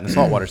already sat in the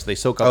salt water, so they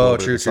soak up. A little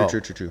bit of the salt.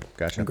 True.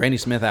 Gotcha. And Granny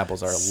Smith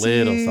apples are a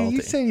little salty.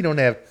 You say you don't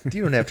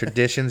have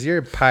traditions. You're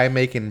a pie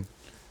making.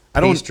 I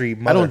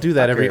don't do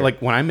that every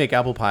when I make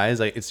apple pies.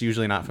 It's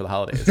usually not for the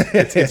holidays.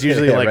 It's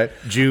usually right.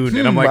 June,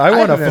 and I'm like, I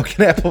want a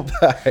fucking apple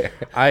pie.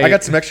 I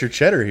got some extra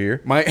cheddar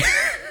here. My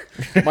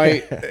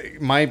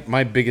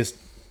biggest.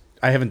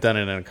 I haven't done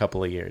it in a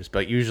couple of years,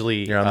 but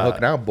usually you're on the hook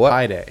now. What?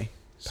 Pie Day?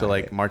 So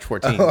like March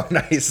 14th. Oh,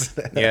 nice.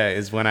 Yeah,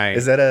 is when I.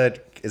 Is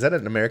that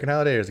an American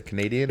holiday or is it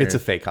Canadian? It's a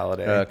fake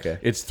holiday. Oh, okay.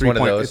 It's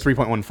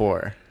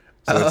 3.14.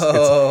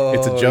 So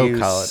it's a joke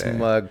holiday.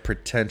 Smug,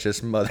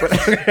 pretentious mother.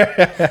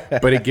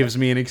 But it gives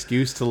me an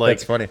excuse to like.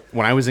 That's funny.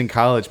 When I was in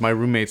college, my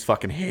roommates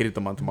fucking hated the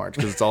month of March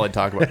because it's all I'd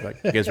talk about.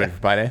 Like, you guys ready for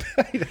Pie Day?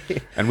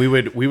 And we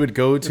would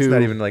go to. It's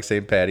not even like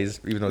St. Patty's,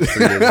 even though it's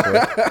 3 days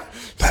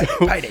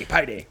before.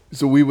 Pie Day.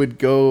 So we would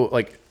go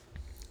like,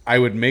 I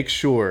would make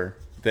sure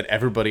that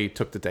everybody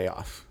took the day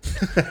off,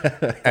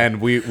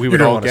 and we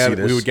would all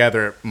gather. We would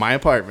gather at my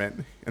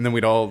apartment, and then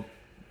we'd all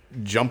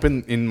jump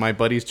in my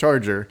buddy's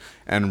Charger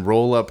and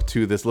roll up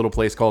to this little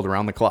place called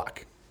Around the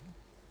Clock.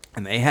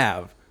 And they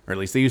have, or at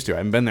least they used to. I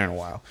haven't been there in a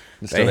while.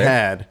 They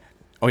had.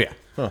 Oh yeah.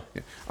 Huh.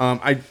 Yeah.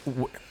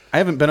 I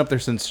haven't been up there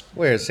since.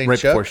 Where is St. Right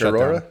Chuck, before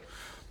Aurora?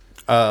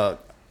 Shutdown.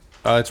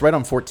 It's right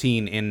on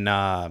 14 in.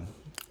 I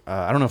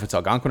don't know if it's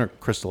Algonquin or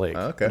Crystal Lake.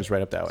 Oh, okay. It's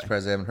right up that way.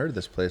 Surprised I haven't heard of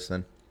this place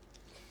then.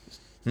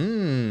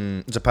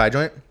 It's a pie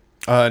joint.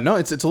 No,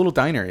 it's a little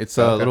diner. It's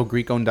a little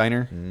Greek-owned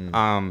diner.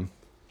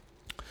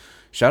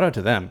 Shout out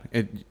to them.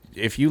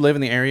 If you live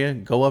in the area,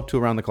 go up to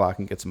Around the Clock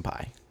and get some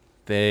pie.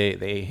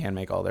 They hand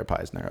make all their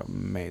pies, and they're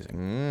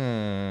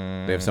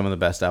amazing. They have some of the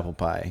best apple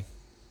pie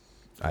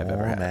I've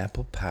ever had.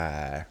 Apple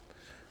pie.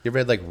 You ever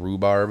had like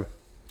rhubarb?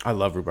 I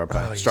love rhubarb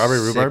pie. Oh, Strawberry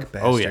rhubarb?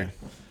 Bastard. Oh yeah.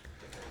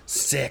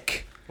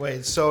 Sick.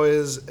 Wait, so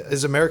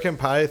is American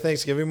Pie a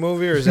Thanksgiving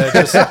movie, or is that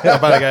just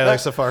about a guy who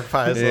likes to fuck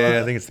pies? Yeah,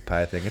 I think it's the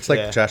pie thing. It's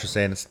like Josh was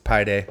saying, it's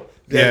Pie Day.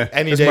 Yeah,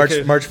 any It's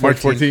day. March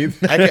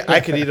 14th. I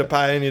could eat a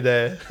pie any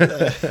day.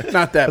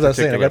 Not that As I was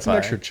saying, particular I got some pie.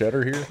 extra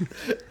cheddar here.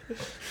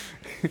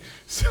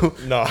 So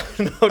No.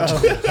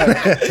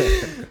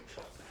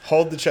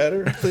 Hold the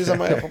cheddar, please, on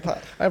my apple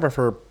pie. I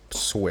prefer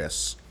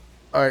Swiss.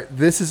 all right,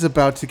 this is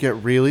about to get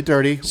really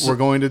dirty. We're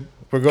going to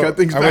cut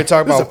things are back. we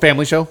talking This is about a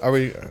family show? Are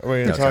we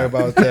going to talk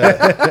about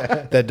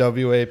that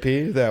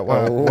WAP, that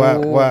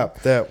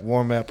wap, that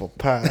warm apple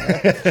pie?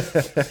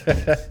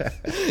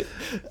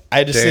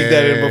 I just sneak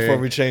that in before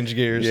we change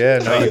gears. Yeah,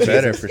 no, you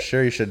better for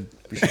sure. You should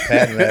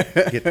patent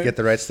that. Get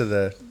the rights to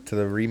the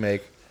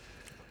remake.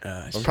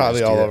 It's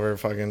probably all over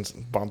fucking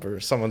bumper,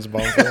 someone's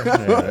bumper.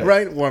 Yeah.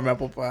 Right, warm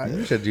apple pie.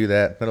 We should do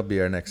that. That'll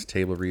be our next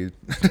table read.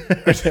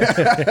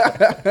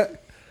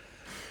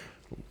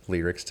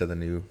 Lyrics to the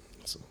new.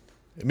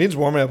 It means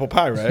warm apple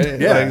pie, right?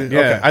 Yeah, Like, yeah.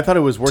 okay. I thought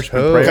it was worship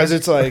and prayer. Because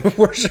it's like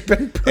Worship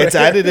and prayer.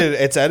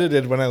 it's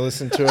edited when I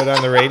listen to it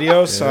on the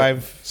radio. So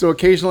So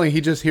occasionally he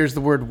just hears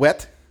the word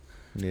wet.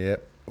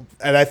 Yep.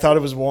 I thought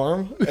it was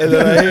warm, and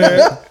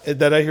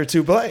then I hear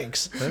two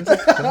blanks. Doesn't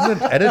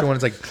the edited one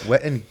is like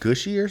wet and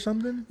gushy or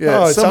something? Yeah,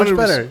 Oh, it so much sounded-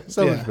 better.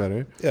 So yeah. much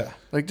better. Yeah.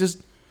 Like just.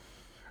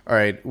 All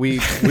right, we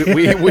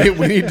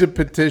need to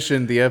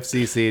petition the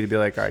FCC to be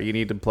like, all right, you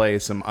need to play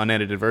some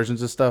unedited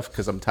versions of stuff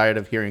because I'm tired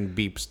of hearing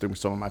beeps through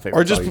some of my favorite.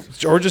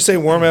 Or just say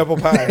warm apple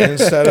pie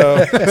instead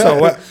of so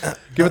what?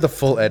 Give it the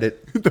full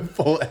edit. the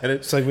full edit.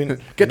 It's like we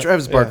Get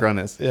Travis Barker on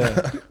this.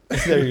 Yeah,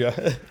 there you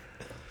go.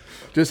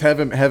 Just have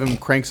him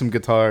crank some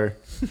guitar.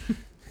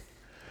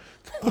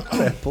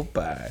 Apple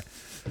pie.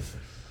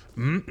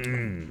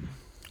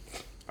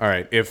 All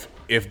right,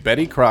 if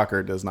Betty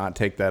Crocker does not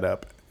take that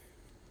up,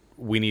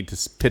 we need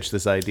to pitch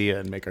this idea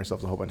and make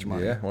ourselves a whole bunch of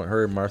money. Yeah, I want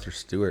her and Martha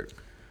Stewart.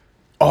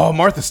 Oh,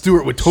 Martha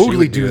Stewart would totally She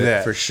would do it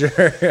that for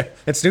sure.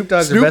 And Snoop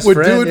Dogg's her Snoop best would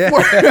friend. do it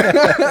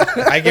Yeah.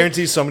 for. I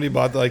guarantee somebody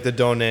bought the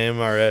domain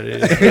already,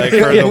 like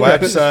for the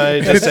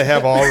website, just to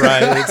have all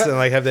rights and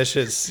like have that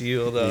shit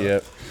sealed up.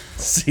 Yep.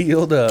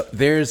 Sealed up.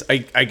 There's, I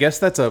guess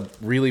that's a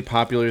really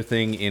popular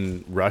thing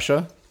in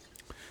Russia,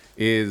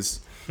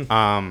 is,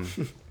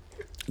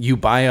 you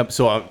buy up.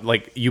 So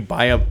you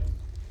buy up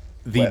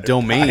the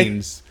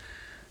domains.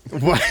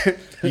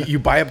 You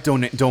buy up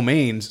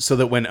domains so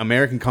that when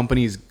American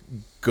companies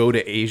go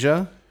to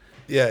Asia,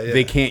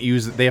 they can't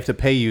use. They have to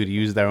pay you to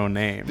use their own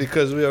name.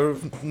 Because we are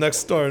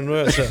next door in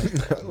Russia.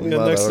 We are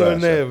Love next door Russia.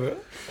 neighbor.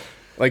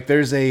 Like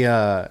there's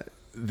a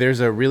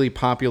really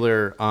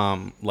popular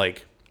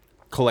like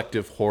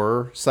collective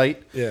horror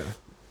site Yeah.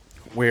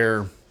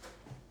 where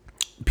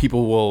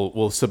people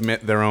will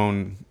submit their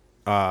own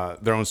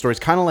stories,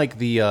 kind of like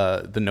the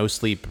No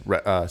Sleep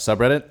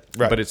subreddit,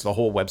 Right. but it's the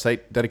whole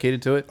website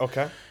dedicated to it.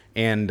 Okay.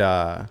 And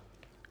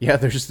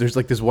there's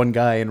like this one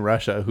guy in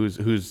Russia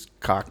who's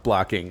cock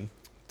blocking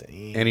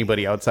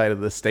anybody outside of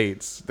the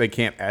states. They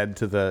can't add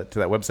to that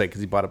website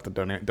because he bought up the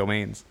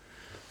domains.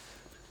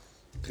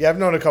 Yeah, I've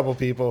known a couple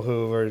people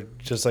who were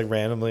just like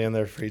randomly in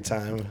their free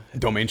time.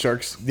 Domain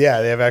sharks.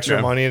 Yeah, they have extra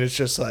Yeah. money, and it's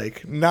just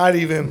like not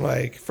even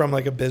like from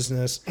like a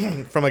business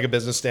standpoint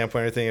or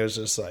anything. It was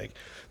just like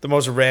the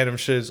most random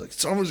shit. It's like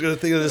someone's gonna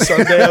think of this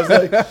someday. I was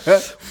like,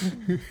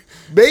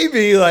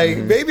 maybe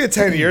in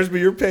 10 years, but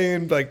you're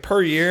paying like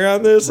per year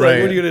on this. Like,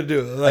 Right. what are you gonna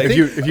do? Like,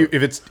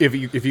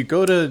 If you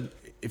go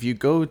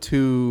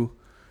to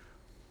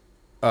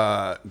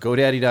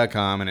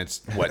GoDaddy.com and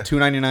it's what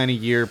 $2.99 a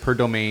year per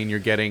domain, you're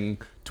getting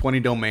 20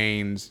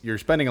 domains. You're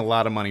spending a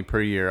lot of money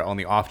per year on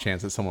the off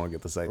chance that someone will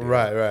get this idea.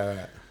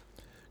 right.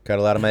 Got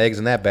a lot of my eggs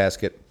in that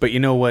basket. But you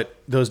know what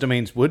those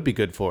domains would be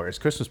good for is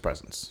Christmas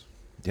presents.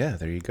 Yeah,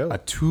 there you go. A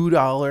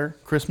 $2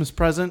 Christmas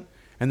present,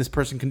 and this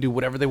person can do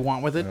whatever they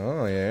want with it.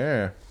 Oh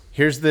yeah.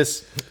 Here's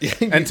this,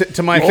 and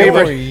to my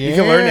favorite, You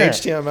can learn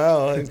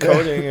HTML and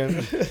coding, and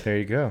There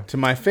you go. to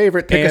my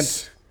favorite Pick a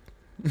ants,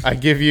 I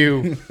give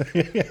you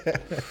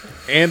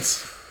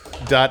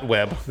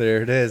ants.web,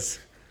 There it is.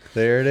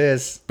 There it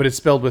is. but it's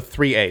spelled with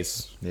 3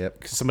 A's Yep.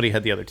 because somebody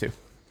had the other 2.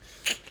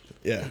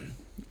 yeah.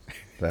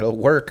 That'll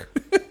work.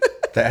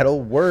 That'll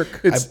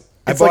work.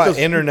 I bought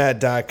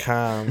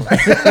internet.com, but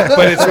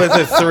it's with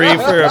a 3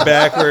 for a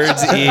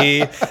backwards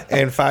E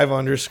and 5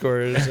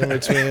 underscores in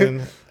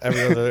between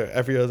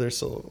every other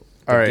syllable.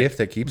 All right. Gift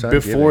that keeps on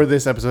Before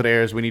this episode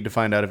airs, we need to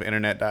find out if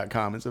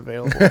internet.com is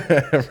available.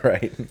 giving.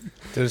 Right.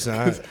 There's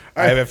not.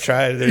 I have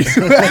tried. You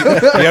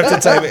have to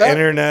type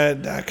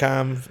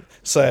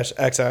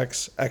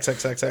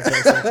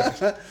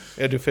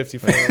internet.com/xx. I do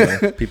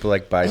 54. People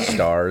like buy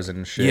stars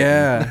and shit.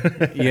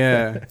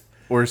 yeah.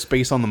 Or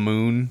Space on the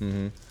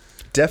Moon.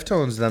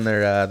 Deftones done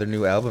their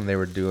new album. They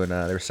were doing.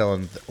 They were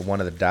selling one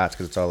of the dots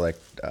because it's all like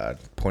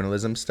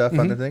pointillism stuff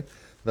on the thing.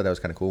 I thought that was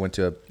kind of cool.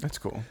 That's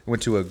cool.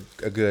 Went to a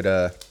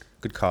good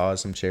good cause,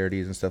 some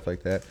charities and stuff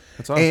like that.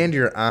 That's awesome. And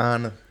you're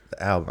on the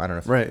album. I don't know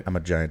if Right. I'm a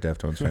giant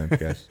Deftones fan,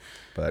 guys.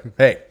 But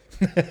hey,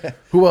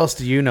 Who else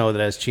do you know that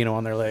has Chino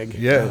on their leg?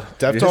 Yeah,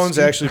 Deftones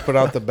actually put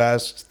out the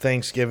best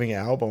Thanksgiving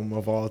album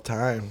of all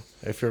time.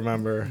 If you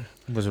remember,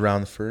 was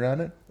Around the Fur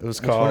on it? it was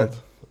Which one?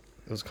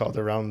 called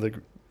Around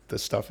the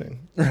Stuffing.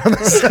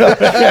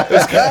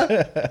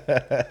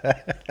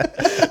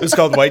 It was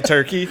called White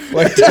Turkey.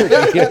 White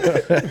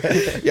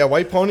Turkey. Yeah,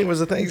 White Pony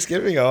was a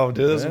Thanksgiving album,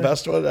 dude. It was the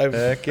best one I've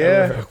Heck yeah.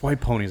 ever heard.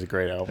 White Pony's a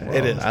great album.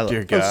 It is. Dear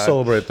Let's God.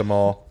 celebrate them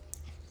all.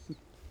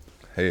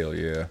 Hell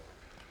yeah.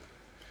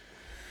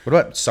 What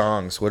about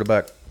songs? What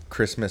about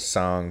Christmas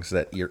songs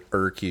that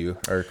irk you,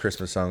 or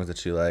Christmas songs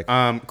that you like?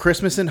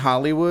 Christmas in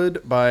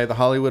Hollywood by the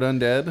Hollywood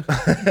Undead.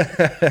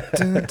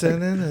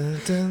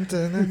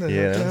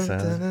 Yeah, that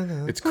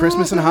sounds- It's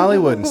Christmas in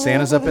Hollywood and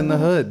Santa's up in the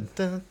hood.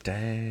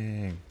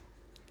 Dang.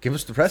 Give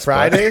us the press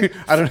Friday?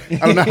 I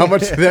don't know how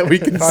much of that we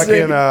can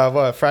Fucking sing.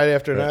 what? Friday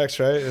After Next,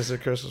 right? Is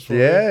it Christmas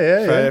movie?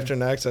 Yeah. Friday After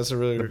Next. That's a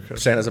really good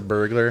Christmas. Santa's a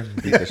burglar.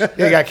 Beat the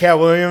Yeah, you got Cat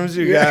Williams.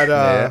 You got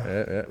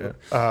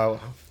yeah.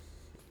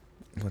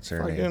 What's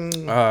her name?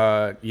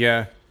 fucking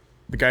Yeah,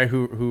 the guy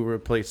who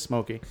replaced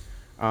Smokey.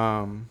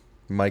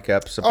 Mike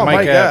Epps.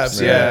 Mike Epps,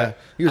 yeah.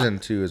 He was in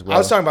two as well. I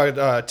was talking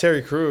about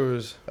Terry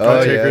Crews.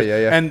 Oh, Terry yeah, Crews.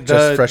 yeah. And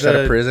just fresh out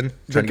of prison.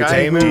 the Trying to get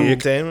guy some who- dick.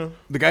 Damon.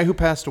 The guy who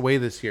passed away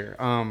this year.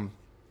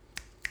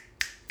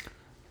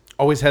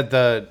 Always had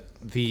the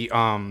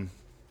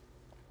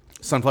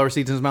sunflower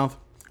seeds in his mouth.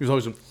 He was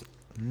always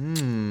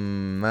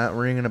Not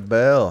ringing a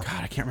bell.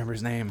 God, I can't remember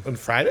his name. On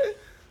Friday?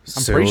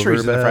 I'm pretty sure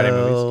he's in the Friday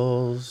movies.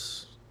 movies.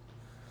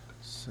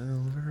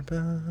 Silver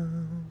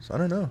bells. I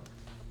don't know.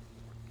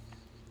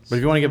 But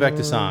if you want to get back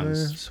to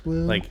songs,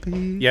 like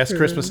yes,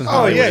 Christmas in Oh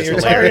Hollywood yeah, is you're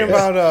hilarious.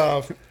 talking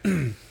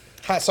about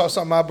hot sauce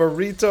on my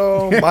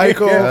burrito.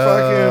 Michael,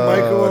 fucking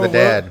Michael, the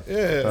dad. Yeah.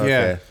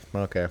 Okay.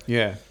 Okay.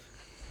 Yeah.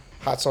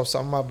 Hot sauce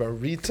on my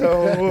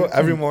burrito.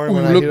 Every morning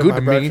when Ooh, I look eat good my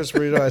to me. breakfast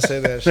burrito, I say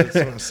that shit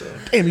to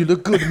myself. Damn, you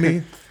look good to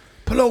me.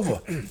 Pull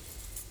over.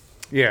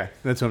 Yeah,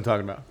 that's what I'm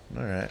talking about.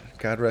 All right.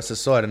 God rest his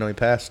soul. I didn't know he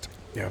passed.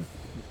 Yeah.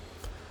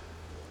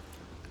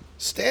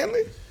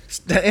 Stanley?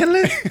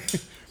 Stanley?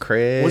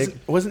 Craig.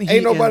 Wasn't he?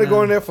 Ain't nobody in,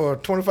 going there for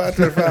 25,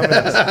 35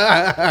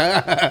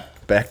 minutes.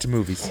 Back to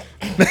movies.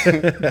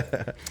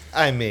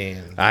 I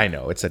mean, I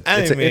know. It's a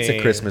I it's a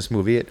mean- Christmas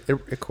movie. It we're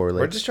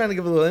correlates. just trying to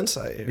give a little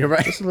insight here. You're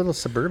right. Just a little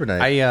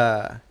suburbanite.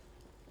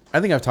 I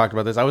think I've talked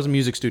about this. I was a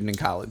music student in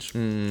college.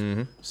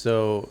 Mm-hmm.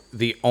 So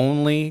the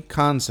only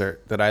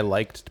concert that I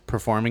liked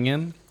performing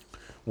in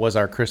was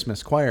our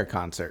Christmas choir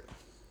concert.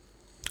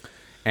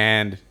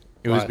 And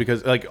it was Why?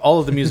 because like all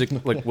of the music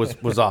like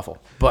was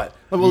awful. But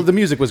well, the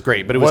music was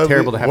great, but it was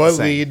terrible to have to What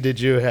sing. lead did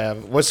you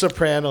have? What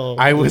soprano?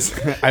 I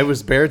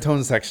was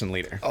baritone section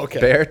leader.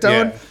 okay.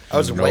 Baritone? Yeah. I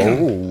was no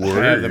waiting.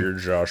 word,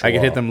 Joshua. I could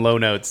hit them low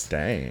notes.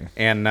 Dang.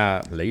 And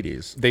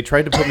Ladies. they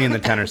tried to put me in the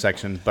tenor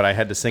section, but I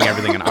had to sing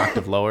everything an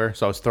octave lower,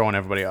 so I was throwing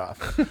everybody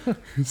off.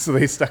 So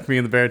they stuck me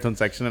in the baritone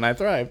section, and I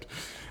thrived.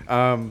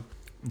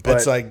 But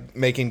It's like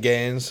making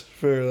gains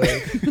for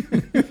like.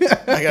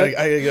 I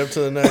gotta get up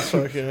to the next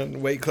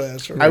fucking weight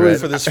class for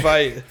this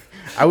fight.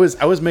 I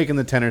was making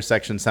the tenor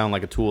section sound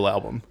like a Tool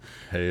album.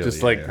 Hell Just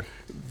yeah. like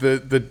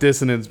the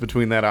dissonance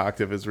between that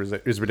octave is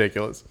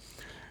ridiculous.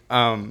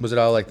 Was it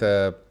all like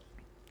the?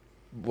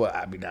 Well,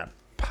 I mean, not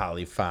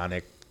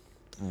polyphonic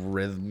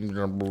rhythm.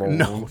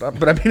 No.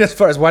 But I mean, as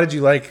far as why'd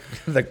you like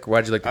the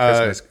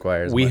Christmas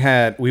choirs?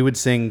 We would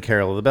sing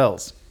Carol of the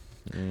Bells,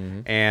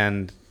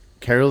 and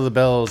Carol of the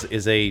Bells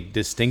is a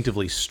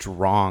distinctively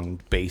strong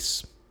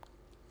bass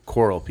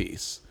choral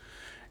piece,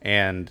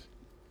 and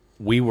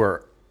we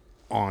were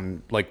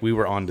on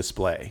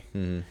display,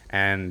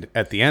 and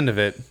at the end of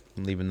it,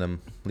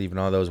 leaving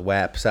all those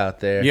waps out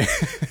there. yeah,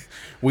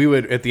 we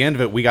would at the end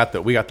of it we got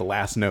the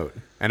last note,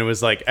 and it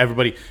was like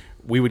everybody.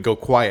 We would go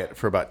quiet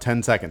for about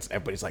 10 seconds.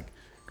 Everybody's like,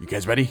 "You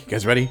guys ready? You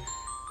guys ready?"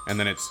 And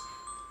then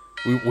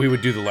we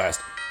would do the last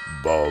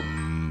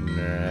bum,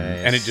 Nice.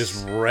 and it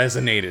just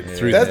resonated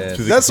through. That's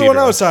the the one cathedral.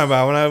 I was talking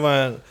about when I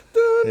went.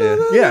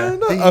 Yeah.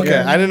 Okay,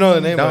 I didn't know the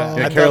name of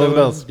it. Yeah, I Carol thought of it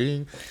the was-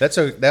 Bells. That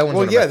one's Well,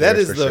 one of yeah, my that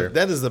favorites is for the sure.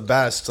 that is the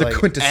best, The like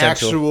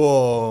quintessential.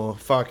 actual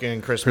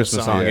fucking Christmas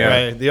song, yeah.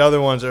 right? The other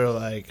ones are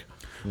like,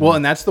 Well,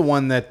 and that's the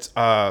one that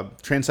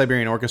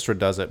Trans-Siberian Orchestra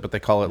does it, but they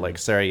call it like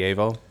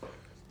Sarajevo.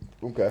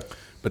 Okay.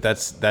 But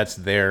that's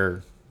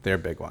their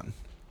big one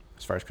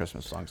as far as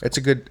Christmas songs. It's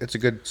a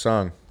good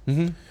song.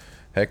 Mm-hmm.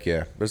 Heck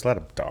yeah. There's a lot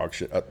of dog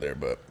shit out there,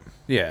 but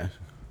Yeah.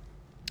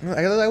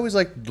 I always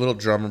liked Little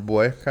Drummer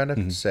Boy. Kind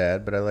of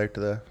sad, but I liked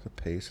the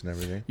pace and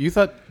everything. You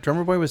thought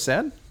Drummer Boy was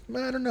sad?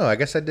 I don't know. I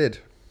guess I did.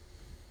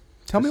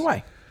 Tell me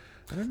why.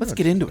 Let's know.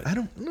 get into it. I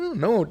don't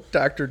know,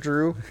 Dr.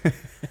 Drew.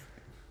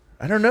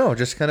 I don't know.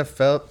 Just kind of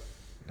felt,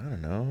 I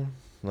don't know,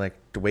 like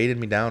weighted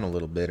me down a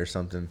little bit or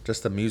something.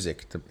 Just the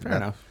music. Fair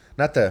enough.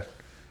 Not the,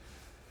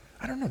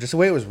 I don't know, just the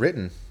way it was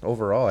written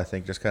overall, I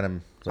think just kind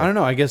of. I don't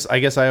know. I guess I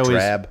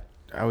drab.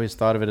 always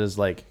thought of it as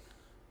like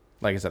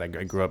I said, I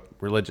grew up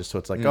religious, so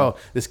it's like, oh,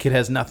 this kid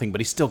has nothing, but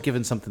he's still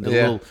giving something to the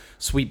little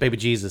sweet baby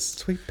Jesus.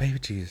 Sweet baby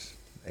Jesus.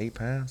 8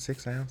 pounds,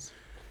 6 ounce.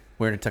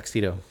 Wearing a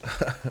tuxedo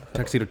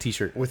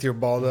T-shirt. with your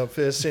balled up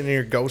fist in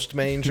your ghost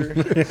manger,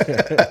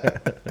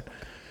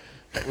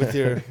 with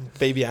your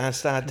baby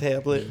Einstein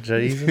tablet.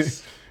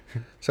 Jesus.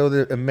 So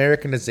the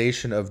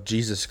Americanization of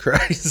Jesus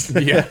Christ.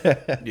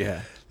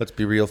 Yeah. Let's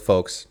be real,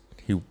 folks.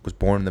 He was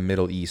born in the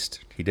Middle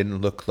East. He didn't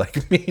look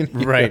like me.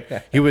 Right.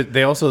 He was.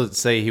 They also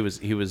say he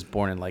was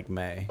born in like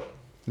May.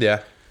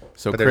 Yeah.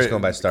 So But they're just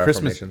going by star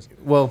Christmas, formations.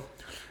 Well,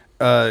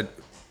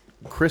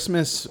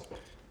 Christmas,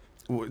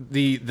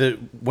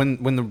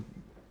 when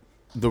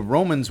the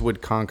Romans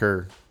would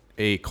conquer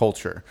a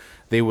culture,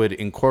 they would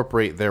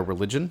incorporate their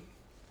religion,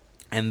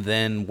 and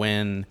then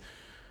when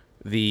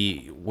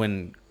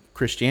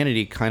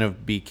Christianity kind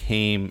of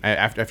became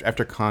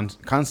after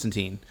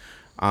Constantine,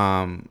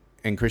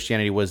 and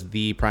Christianity was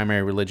the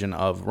primary religion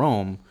of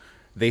Rome,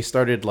 they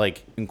started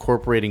like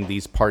incorporating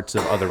these parts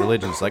of other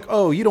religions. Like,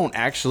 oh, you don't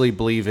actually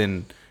believe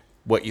in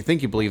what you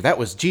think you believe. That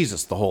was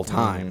Jesus the whole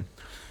time.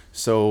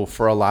 So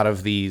for a lot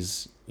of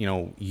these,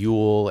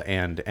 Yule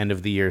and end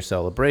of the year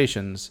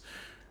celebrations,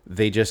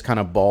 they just kind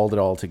of balled it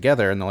all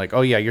together, and they're like,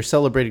 oh yeah, you're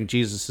celebrating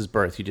Jesus's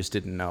birth. You just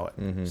didn't know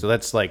it. So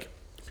that's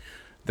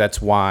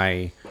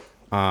why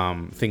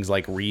things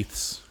like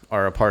wreaths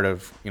are a part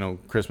of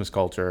Christmas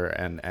culture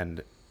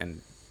and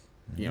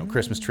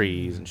Christmas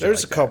trees and shit.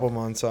 There's like a couple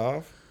months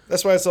off.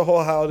 That's why it's the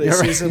whole holiday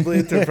season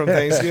bleed through from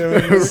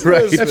Thanksgiving.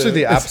 Right. Actually,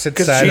 the opposite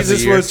Because side Jesus of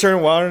the year. was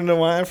turning water into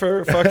wine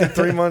for fucking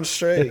 3 months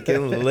straight,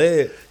 getting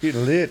lit.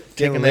 Getting lit.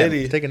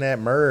 Getting Taking that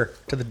myrrh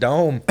to the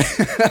dome.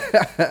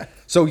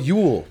 So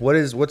Yule,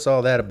 what's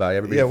all that about?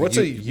 Everybody, Yeah, what's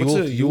a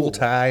Yule Yule?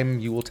 time?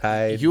 Yule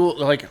tide. that. Yule,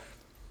 like Is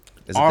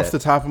it off that- the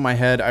top of my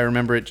head, I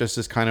remember it just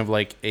as kind of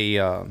like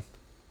a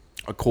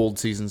cold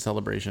season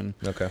celebration.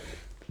 Okay.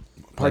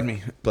 Pardon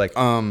me. Like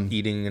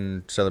eating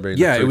and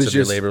celebrating. Yeah, the it fruits was of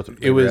your just labor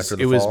it was after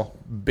the it was fall.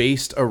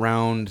 based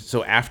around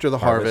after the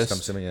harvest, I'm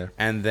assuming, yeah.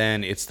 and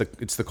then it's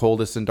the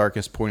coldest and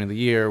darkest point of the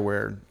year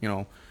where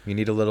You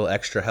need a little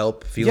extra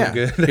help, feeling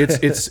good.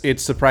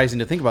 it's surprising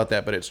to think about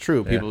that, but it's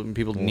true. People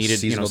Little needed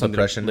seasonal something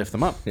depression. to lift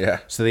them up. Yeah.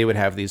 So they would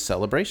have these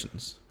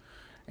celebrations,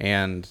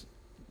 and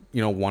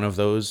one of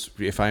those,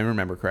 if I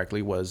remember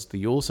correctly, was the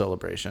Yule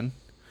celebration,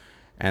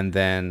 and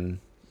then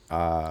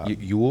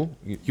Yule?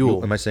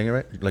 Yule. Am I saying it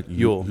right? Like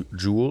Yule.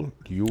 Jewel?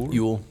 Yule?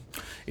 Yule.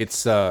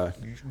 It's Yule.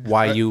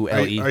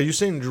 Are you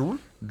saying Drew?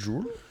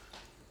 Jewel?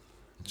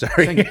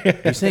 Sorry.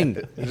 You're saying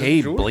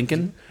hey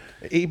Blinken?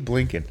 Abe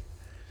Blinken.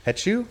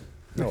 Hechu?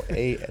 No,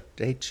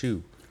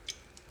 Hechu.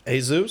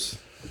 Jesus?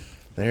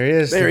 There he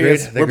is. There the he great,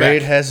 is. The We're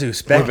great back.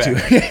 Jesus. Back We're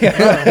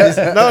to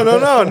back.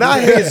 No, not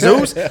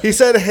Jesus. He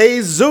said,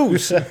 "Hey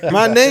Zeus,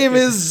 my name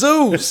is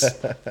Zeus."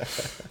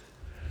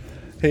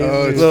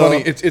 Oh, it's Look,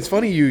 funny. It's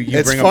funny you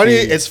It's bring funny.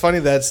 up the, It's funny.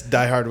 That's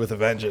Die Hard with a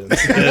Vengeance.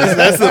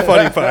 That's the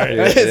funny part.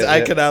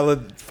 I could not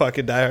let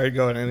fucking Die Hard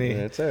go in any.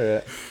 It's all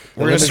right.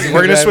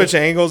 We're gonna switch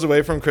angles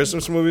away from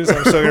Christmas movies.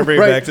 I'm still gonna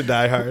bring Right. it back to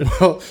Die Hard.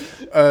 Well,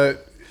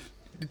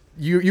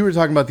 you were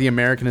talking about the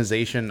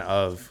Americanization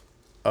of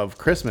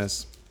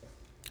Christmas.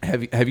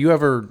 Have you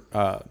ever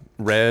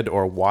read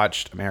or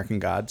watched American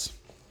Gods?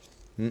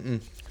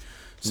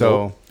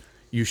 So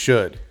you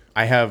should.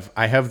 I have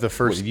the Wait,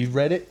 first. you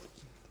read it?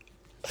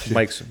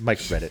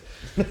 Mike's read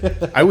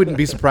it. I wouldn't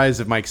be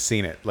surprised if Mike's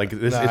seen it. Like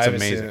this, No, I it's haven't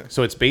seen amazing. it.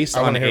 So it's based I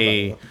on wanna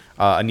hear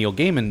a Neil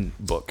Gaiman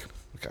book.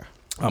 Okay.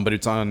 But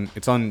it's on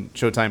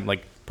Showtime.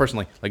 Like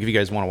personally, like if you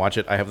guys want to watch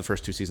it, I have the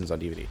first 2 seasons on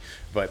DVD.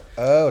 But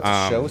Oh, it's a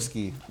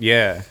Showski.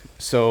 yeah,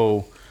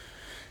 so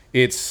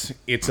it's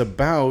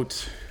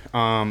about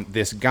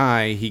this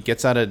guy. He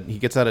gets out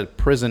of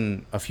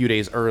prison a few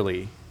days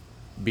early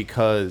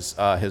because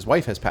his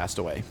wife has passed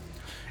away,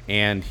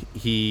 and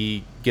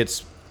he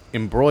gets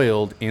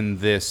embroiled in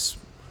this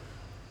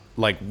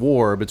like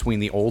war between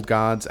the old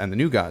gods and the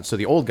new gods. So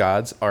the old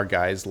gods are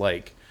guys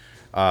like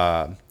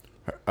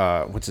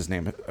what's his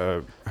name,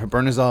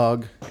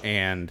 Hibernazog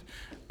and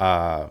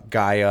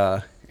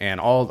Gaia and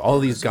all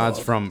these gods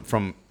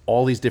from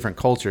all these different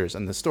cultures.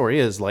 And the story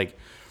is like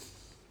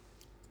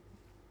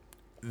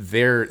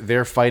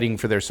they're fighting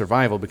for their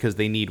survival because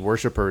they need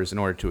worshipers in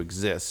order to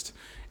exist.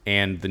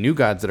 And the new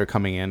gods that are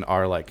coming in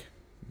are like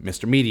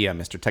Mr. Media,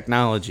 Mr.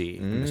 Technology,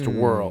 Mr.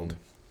 World.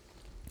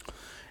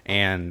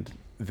 And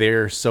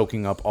they're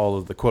soaking up all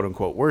of the quote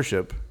unquote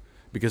worship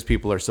because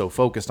people are so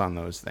focused on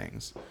those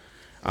things.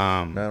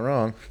 Not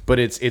wrong. But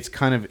it's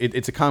kind of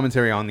it's a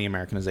commentary on the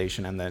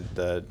Americanization and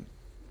the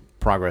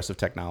progress of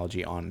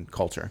technology on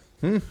culture.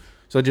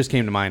 So it just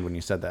came to mind when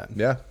you said that.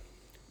 Yeah.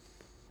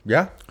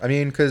 Yeah. I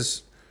mean,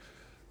 because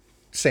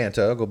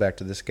Santa, I'll go back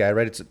to this guy,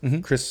 right? It's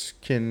it's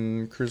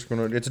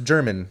a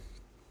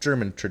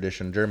German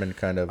tradition, German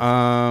kind of.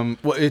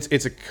 Well,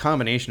 it's a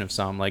combination of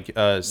some. Like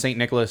Saint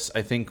Nicholas,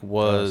 I think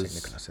was Saint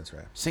Nicholas, that's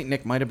right. Saint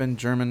Nick might have been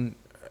German.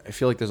 I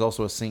feel like there's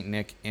also a Saint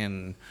Nick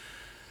in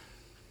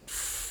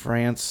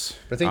France.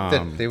 But I think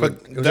that they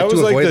would. But that was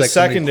like the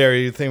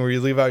secondary thing where you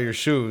leave out your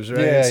shoes,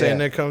 right? Yeah, Saint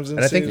Nick comes in.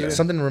 And I think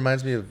something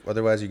reminds me of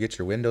otherwise you get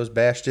your windows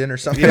bashed in or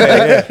something.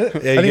 Yeah. I think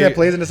that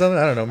plays into something.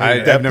 I don't know.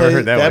 Maybe I've never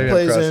heard that one. That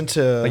plays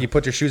into like you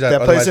put your shoes out.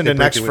 that plays otherwise into they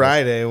break next your windows.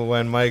 Friday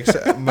when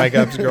Mike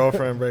Epps'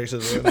 girlfriend breaks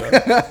his window.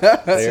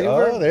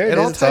 There it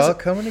is. It's all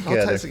coming All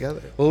together. ties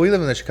together. Well, we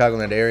live in the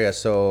Chicagoland area,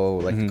 so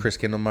like Chris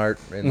Kindle Mart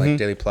and like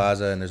Daily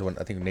Plaza, and there's one.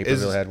 I think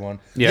Naperville had one.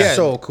 Yeah.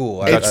 So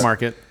cool. Dutch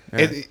Market.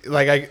 Yeah.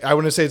 I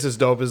wouldn't say it's as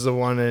dope as the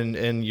one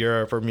in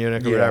Europe or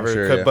Munich or Yeah, whatever.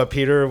 sure, yeah. But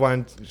Peter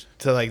went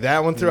to like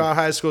that one throughout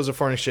high school as a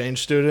foreign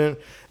exchange student,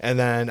 and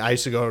then I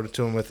used to go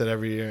to him with it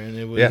every year, and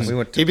it was we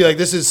went to- he'd be like,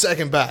 "This is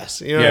second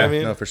best," you know what I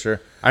mean? No, for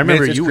sure. I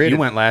remember it's you creative.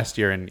 went last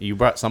year and you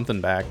brought something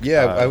back.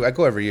 Yeah, I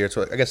go every year,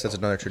 so I guess that's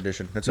another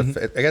tradition. It's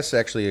I guess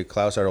actually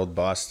Klaus, our old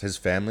boss, his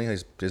family,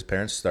 his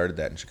parents started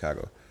that in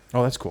Chicago.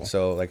 Oh, that's cool.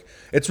 So like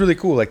it's really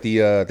cool. Like they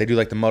do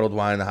like the muddled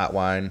wine, the hot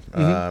wine,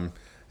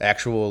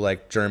 actual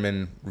like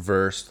German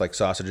verse like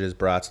sausages,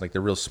 brats, like the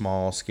real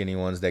small skinny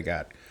ones. They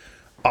got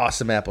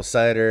awesome apple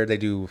cider. They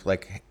do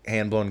like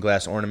hand blown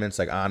glass ornaments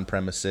like on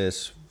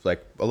premises.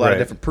 Like a lot of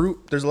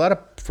different there's a lot of,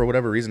 for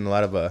whatever reason, a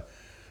lot of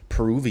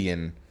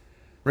Peruvian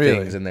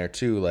things in there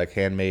too, like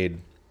handmade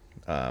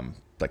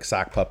like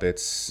sock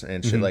puppets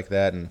and shit like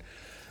that. And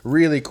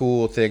really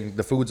cool thing.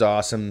 The food's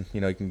awesome.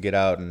 You know, you can get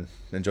out and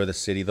enjoy the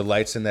city. The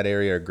lights in that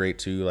area are great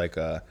too. Like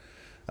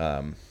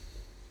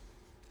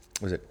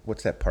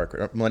what's that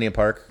park? Millennium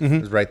Park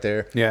is right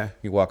there. Yeah.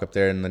 You walk up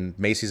there, and then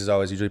Macy's is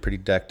always usually pretty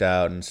decked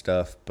out and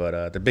stuff.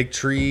 But the big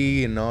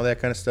tree and all that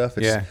kind of stuff.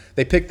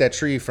 They pick that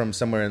tree from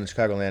somewhere in the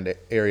Chicagoland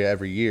area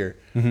every year,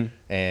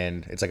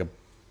 and it's like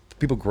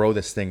people grow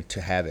this thing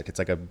to have it. It's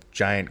like a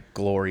giant,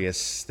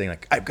 glorious thing.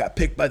 Like, I've got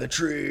picked by the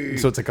tree.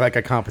 So it's like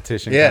a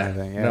competition Yeah. kind of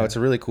thing. Yeah. No, it's a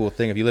really cool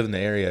thing. If you live in the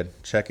area,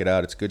 check it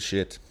out. It's good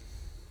shit.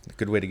 A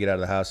good way to get out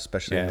of the house,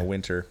 especially in the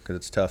winter, because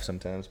it's tough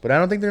sometimes. But I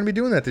don't think they're going to be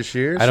doing that this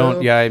year.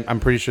 I'm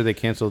pretty sure they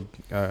canceled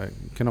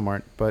Kindle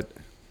Mart. But,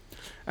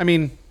 I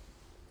mean,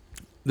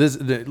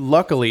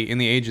 luckily, in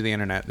the age of the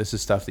internet, this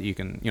is stuff that you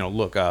can,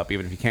 look up,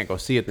 even if you can't go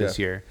see it this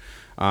year.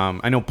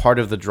 I know part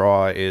of the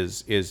draw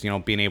is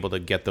being able to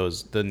get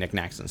the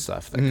knickknacks and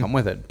stuff that come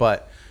with it.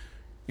 But,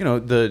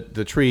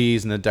 the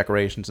trees and the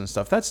decorations and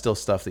stuff, that's still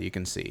stuff that you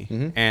can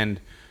see. And,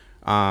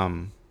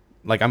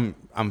 like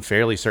I'm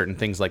fairly certain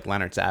things like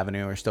Leonard's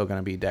Avenue are still going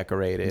to be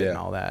decorated and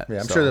all that. Yeah,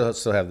 I'm sure they'll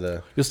still have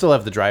you'll still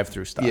have the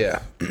drive-through stuff.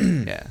 Yeah.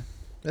 Yeah.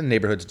 And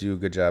neighborhoods do a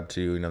good job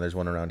too. There's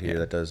one around here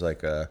that does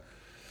like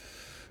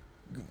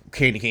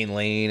Candy Cane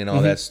Lane and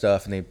all that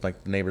stuff, and the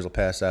neighbors will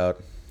pass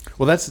out.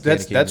 Well, that's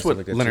what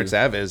like that Leonard's too.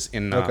 Ave is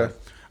in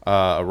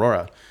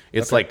Aurora.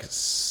 It's like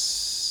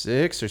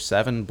 6 or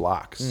 7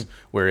 blocks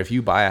where if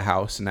you buy a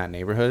house in that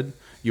neighborhood,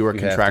 you are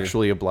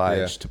contractually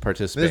obliged to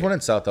participate. There's one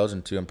in South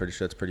Thousand too. I'm pretty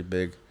sure it's pretty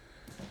big.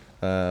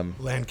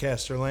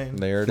 Lancaster Lane.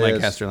 There it is.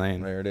 Lancaster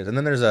Lane. There it is. And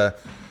then there's I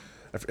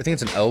think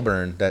it's in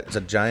Elburn. That's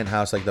a giant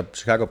house. Like the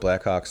Chicago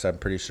Blackhawks, I'm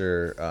pretty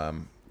sure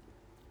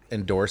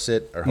endorse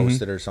it or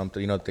host it or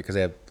something. Because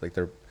they have like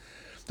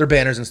their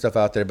banners and stuff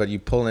out there. But you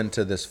pull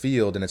into this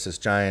field and it's this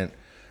giant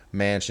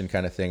mansion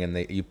kind of thing,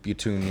 and you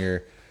tune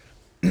your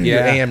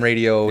AM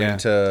radio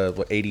into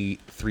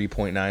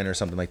 83.9 or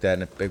something like that,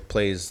 and it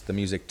plays the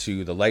music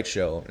to the light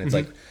show, and it's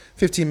like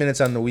 15 minutes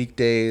on the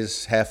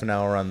weekdays, half an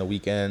hour on the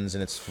weekends,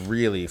 and it's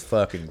really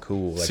fucking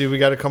cool. Like, See, we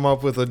got to come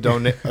up with a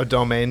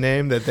domain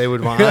name that they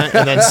would want,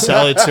 and then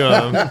sell it to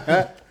them.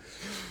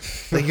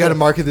 Like, you got to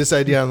market this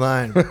idea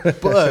online,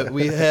 but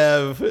we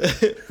have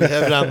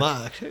it on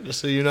lock, just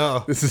so you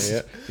know. This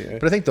is, Yeah.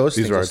 But I think those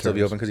These things are will our still be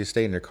terms. open because you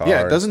stay in your car. yeah.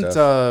 It and doesn't.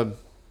 stuff.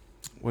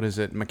 What is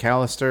it?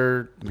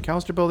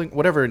 McAllister Building,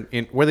 whatever,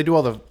 in where they do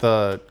all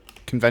the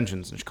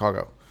conventions in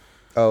Chicago.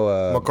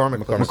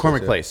 McCormick Place.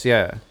 McCormick Place.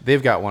 Yeah,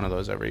 they've got one of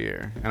those every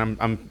year, and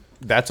I'm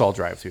that's all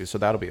drive through, so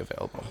that'll be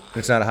available.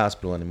 It's not a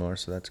hospital anymore,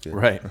 so that's good.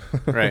 Right.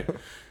 Right.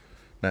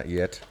 Not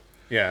yet.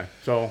 Yeah.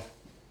 So.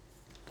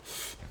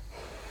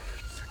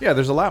 Yeah,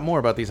 there's a lot more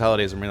about these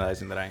holidays I'm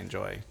realizing that I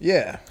enjoy.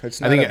 Yeah,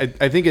 it's. I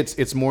think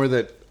it's more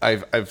that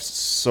I've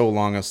so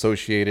long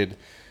associated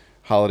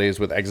holidays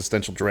with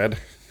existential dread.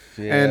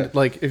 Yeah. And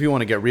like, if you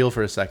want to get real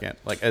for a second,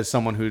 like as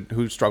someone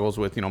who struggles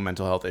with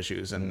mental health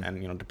issues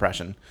and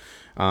depression,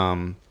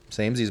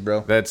 Samesies,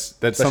 bro. that's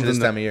Especially something this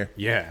that, time of year.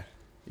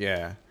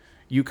 Yeah.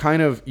 You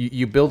kind of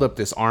you build up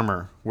this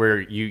armor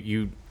where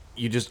you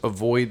just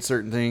avoid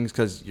certain things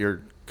because you're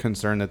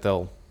concerned that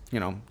they'll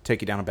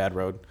take you down a bad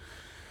road.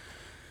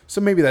 So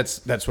maybe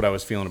that's what I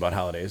was feeling about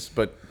holidays.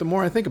 But the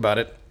more I think about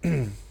it,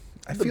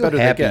 I the feel better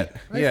happy. they get.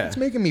 Yeah. It's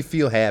making me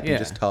feel happy Yeah.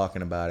 just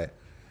talking about it.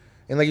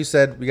 And like you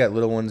said, we got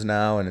little ones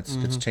now, and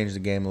it's changed the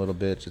game a little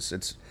bit.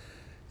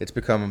 It's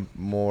become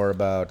more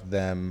about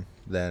them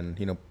than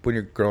when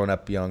you're growing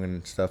up young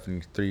and stuff,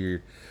 and through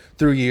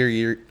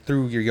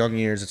your young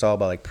years, it's all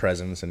about like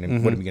presents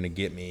and what are you gonna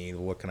get me?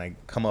 What can I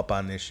come up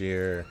on this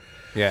year?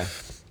 Yeah.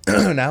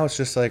 Now it's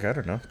just like, I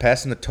don't know,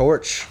 passing the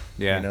torch.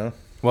 Yeah.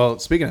 Well,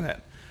 speaking of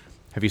that,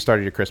 have you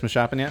started your Christmas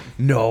shopping yet?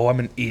 No, I'm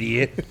an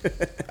idiot.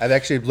 I've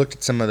actually looked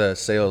at some of the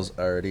sales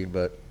already,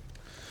 and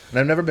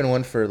I've never been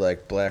one for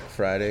like Black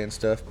Friday and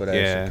stuff, but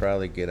I should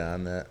probably get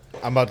on that.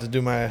 I'm about to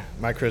do my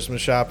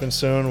Christmas shopping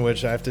soon,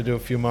 which I have to do a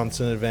few months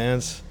in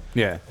advance.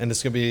 Yeah. And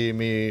it's going to be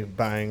me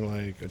buying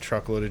like a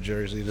truckload of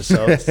jersey to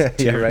sell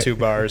to right. 2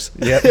 bars.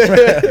 Yep.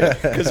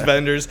 Because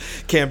vendors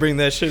can't bring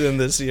that shit in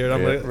this year. And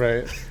I'm like,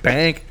 Right.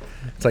 Bank.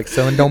 It's like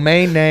selling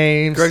domain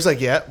names. Greg's like,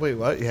 yeah, wait,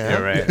 what? Yeah. Yeah,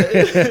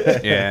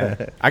 right.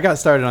 Yeah. I got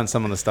started on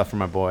some of the stuff for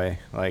my boy.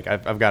 Like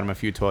I've got him a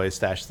few toys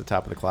stashed at the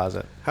top of the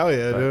closet. Hell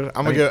yeah, dude.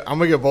 I'm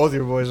gonna get both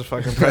your boys a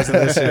fucking present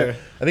this year.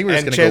 I think we're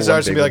just and gonna chances go are one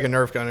it's gonna big be like one. a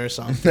Nerf gun or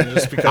something.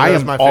 Just because I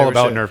that's am my all favorite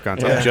about shit. Nerf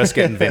guns. Yeah. I'm just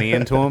getting Vinny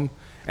into them,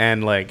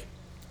 and like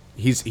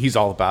he's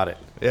all about it.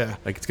 Yeah.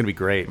 Like it's gonna be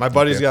great. My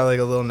buddy's Okay. got like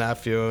a little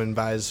nephew and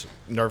buys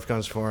Nerf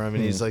guns for him,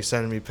 and he's like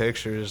sending me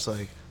pictures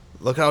like,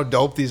 look how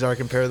dope these are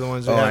compared to the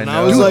ones we Oh, have. I And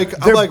know. I was Dude, like,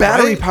 they're I'm like,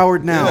 battery right?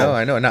 powered now. No,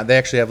 I know. Not they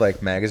actually have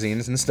like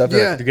magazines and stuff.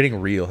 Yeah. They're getting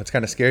real. It's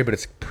kind of scary, but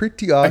it's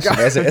pretty awesome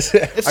as It's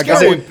a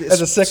scary.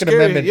 as a Second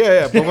Scary. Amendment.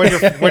 Yeah, but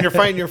when you're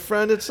fighting your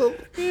friend, it's a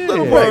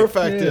little more Right.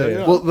 effective. Yeah. you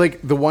know? Well,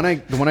 like the one I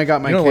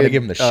got my You don't wanna kid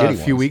give him the a shitty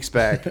few ones. weeks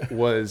back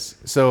was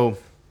so.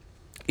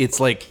 It's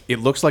like it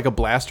looks like a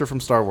blaster from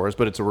Star Wars,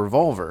 but it's a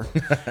revolver,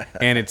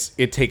 and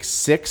it takes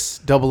 6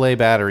 AA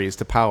batteries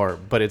to power,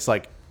 but it's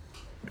like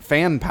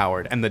fan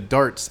powered, and the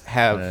darts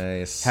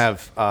Nice.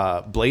 have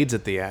blades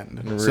at the end,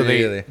 so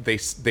Really? they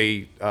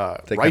They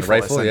rifle, kind of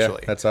rifle, essentially.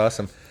 yeah, that's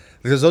awesome.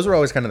 Because those were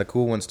always kind of the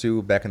cool ones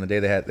too. Back in the day,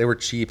 they were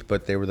cheap,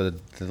 but they were the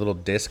little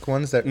disc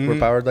ones that were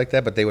powered like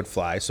that, but they would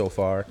fly so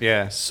far.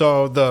 Yeah.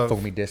 So the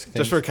Foamy disc things.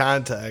 just for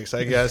context,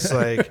 I guess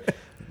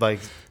like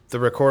the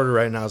recorder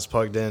right now is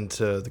plugged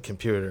into the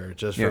computer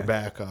just for Yeah.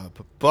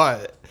 backup,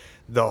 but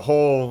the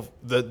whole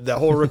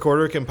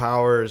recorder can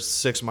power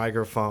 6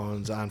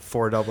 microphones on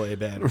 4 AA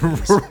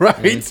batteries,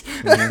 Right.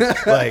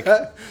 like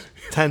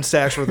 10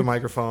 stacks worth of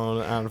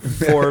microphone on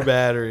 4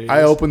 batteries.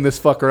 I opened this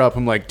fucker up.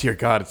 I'm like, dear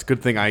God, it's a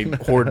good thing I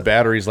hoard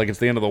batteries like it's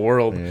the end of the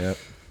world. Yep.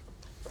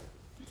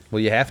 Well,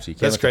 you have to. You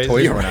That's can't let the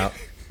crazy. toys run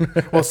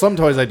out. Well, some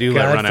toys I do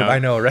let God, run out. I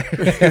know, right?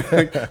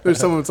 There's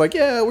someone that's like,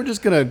 yeah, we're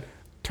just gonna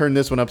turn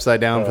this one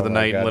upside down for the Oh my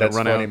night and God, let it that's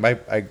run funny.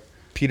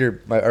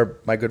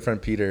 out. My good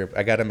friend Peter,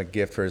 I got him a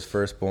gift for his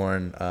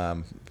firstborn.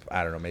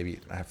 I don't know, maybe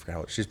I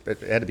forgot. It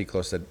had to be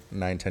close to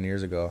 9-10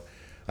 years ago.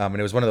 And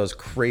it was one of those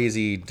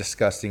crazy,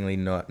 disgustingly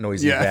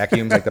noisy Yeah.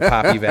 vacuums, like the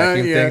poppy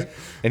vacuum Yeah. things.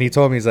 And he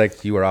told me, he's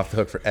like, you are off the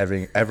hook for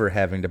ever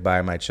having to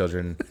buy my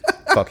children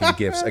fucking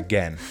gifts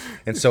again.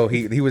 And so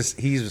he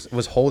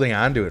was holding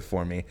on to it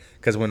for me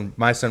because when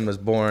my son was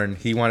born,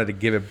 he wanted to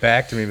give it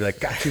back to me, be like,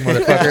 got you,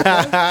 motherfucker.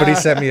 But he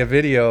sent me a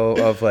video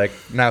of like,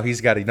 now he's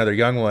got another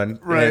young one.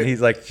 Right. And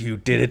he's like, you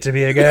did it to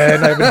me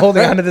again. I've been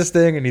holding on to this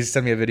thing. And he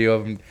sent me a video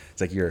of him.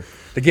 It's like, you're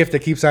the gift that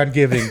keeps on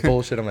giving.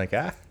 Bullshit. I'm like,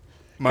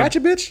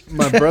 gotcha, bitch.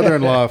 My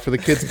brother-in-law, for the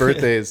kids'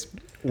 birthdays,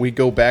 we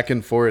go back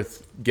and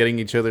forth getting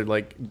the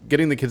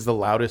kids the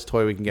loudest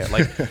toy we can get.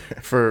 Like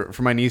for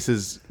my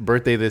niece's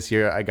birthday this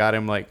year, I got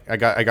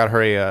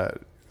her a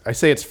I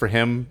say it's for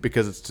him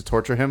because it's to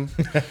torture him,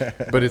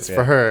 but it's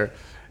for her.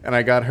 And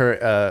I got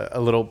her a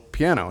little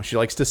piano. She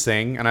likes to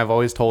sing, and I've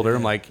always told her,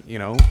 I'm like,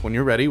 when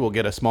you're ready, we'll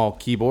get a small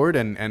keyboard,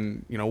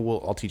 and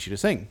I'll teach you to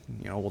sing.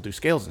 We'll do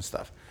scales and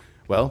stuff.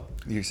 Well,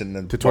 You're sitting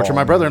in to torture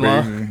my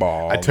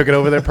brother-in-law, I took it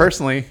over there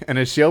personally, and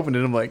as she opened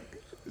it, I'm like,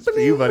 it's for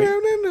you, buddy.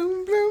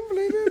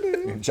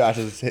 Josh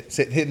is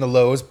hitting the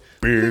lows.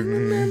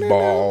 Bing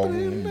bong,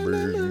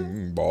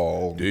 bing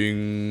bong.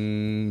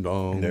 Ding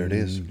dong. There it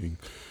is. Ding.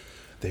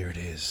 There it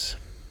is.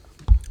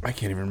 I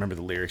can't even remember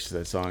the lyrics to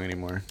that song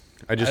anymore.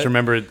 I just I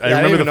remember didn't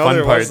the even know fun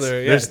there parts. was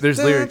there, yeah. There's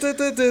lyrics.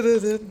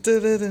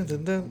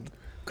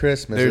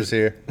 Christmas There's- is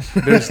here.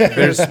 There's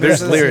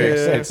Christmas is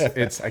lyrics. here.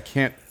 It's I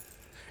can't.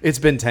 It's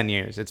been 10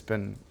 years. It's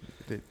been.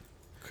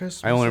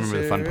 Christmas I only is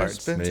remember the fun here, parts.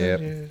 it's been 10 Yep.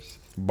 years.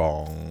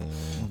 Bong.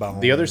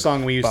 The other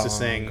song we used to Bong,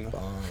 sing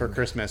bong. for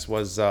Christmas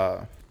was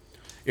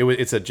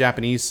it's a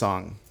Japanese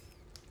song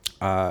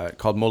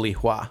called Moli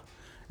Hua,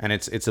 and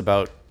it's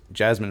about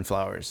jasmine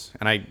flowers.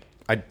 And I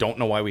don't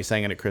know why we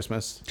sang it at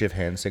Christmas. Do you have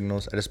hand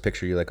signals? I just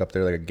picture you like up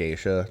there like a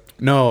geisha.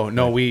 No,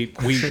 we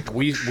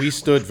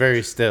stood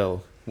very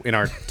still in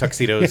our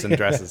tuxedos and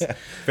dresses.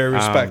 Very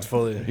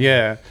respectfully.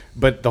 Yeah,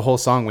 but the whole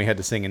song we had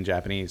to sing in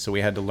Japanese, so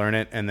we had to learn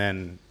it, and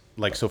then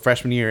so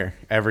freshman year,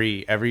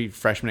 every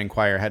freshman in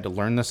choir had to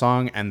learn the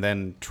song and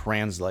then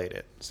translate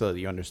it so that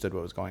you understood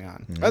what was going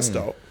on. That's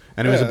dope.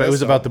 And it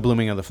was about the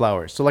blooming of the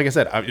flowers. So like I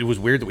said, it was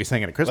weird that we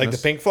sang it at Christmas. Like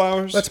the pink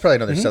flowers? That's probably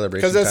another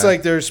celebration. Because that's time.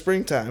 like their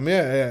springtime.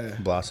 Yeah.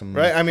 blossom.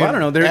 Right? I mean, I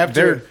don't know. They're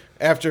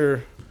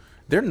after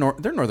they're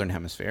northern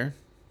hemisphere.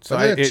 So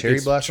Don't they have cherry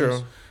it's blossoms?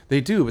 true.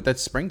 They do, but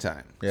that's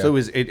springtime. Yeah. So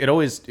it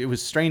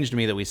was strange to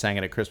me that we sang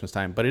it at Christmas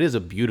time, but it is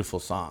a beautiful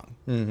song.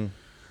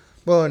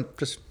 Well, and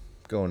just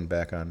going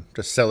back on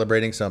just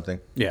celebrating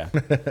something. Yeah.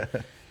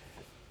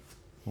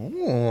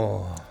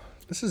 Oh,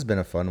 this has been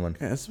a fun one.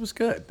 Yeah, this was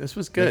good. This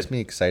was good. Makes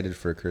me excited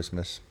for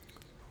Christmas.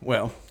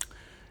 Well, you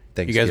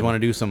Thanksgiving. guys want to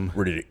do some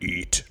ready to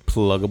eat?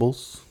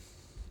 pluggables?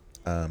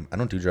 I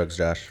don't do drugs,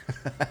 Josh.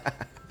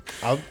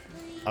 I'll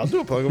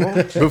do a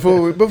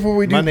pluggable. Before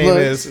we do My name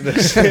plugs,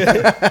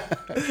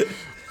 is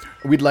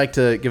we'd like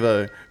to give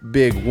a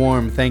big,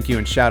 warm thank you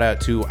and shout out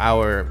to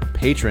our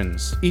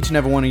patrons. Each and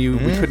every one of you.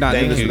 We could not do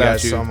Thank this you without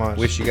guys you. so much.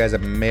 Wish you guys a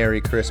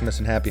Merry Christmas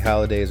and Happy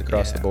Holidays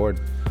across the board.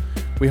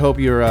 We hope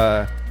you're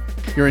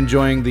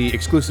enjoying the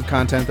exclusive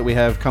content that we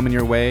have coming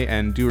your way,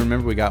 and do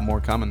remember we got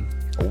more coming.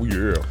 Oh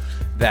yeah.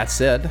 That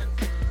said,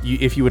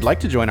 if you would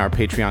like to join our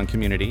Patreon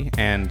community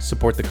and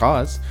support the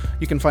cause,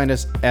 you can find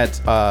us at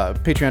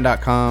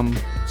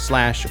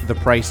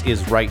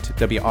patreon.com/thepriceisright,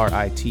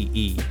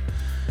 WRITE.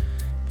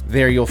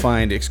 There you'll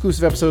find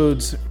exclusive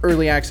episodes,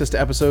 early access to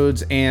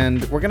episodes,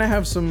 and we're gonna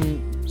have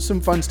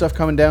some fun stuff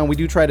coming down. We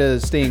do try to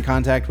stay in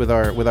contact with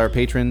our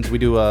patrons. We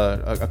do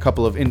a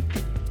couple of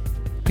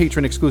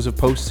patron exclusive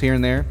posts here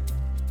and there.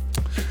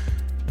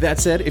 That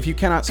said, if you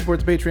cannot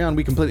support the Patreon,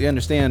 we completely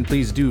understand.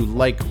 Please do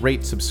like,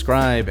 rate,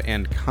 subscribe,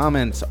 and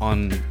comment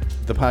on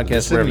the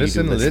podcast wherever you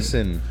do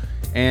listen.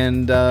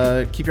 And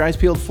keep your eyes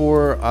peeled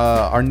for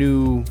our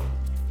new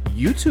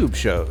YouTube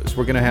shows.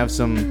 We're gonna have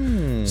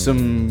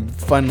some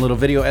fun little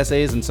video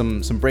essays and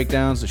some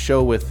breakdowns. A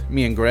show with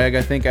me and Greg,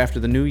 I think, after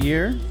the new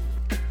year.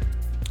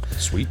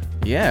 Sweet.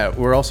 Yeah,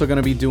 we're also going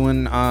to be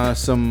doing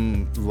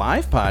some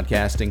live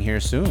podcasting here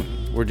soon.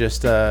 We're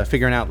just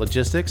figuring out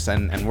logistics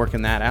and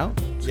working that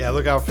out. Yeah,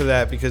 look out for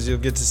that because you'll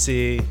get to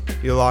see,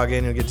 you log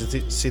in, you'll get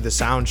to see the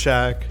sound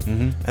check.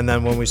 And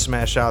then when we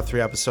smash out 3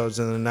 episodes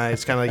in the night,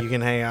 it's kind of like you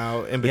can hang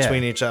out in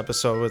between each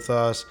episode with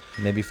us.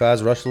 Maybe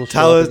Faz Russell will show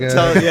Tell up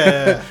us, again.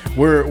 yeah.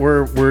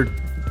 We're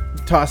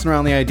tossing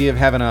around the idea of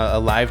having a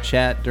live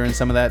chat during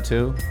some of that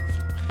too.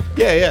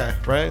 Yeah,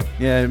 right?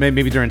 Yeah,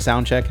 maybe during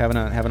sound check having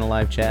a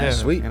live chat. Yeah.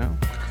 Sweet. You know.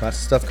 Lots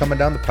of stuff coming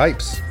down the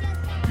pipes.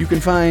 You can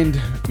find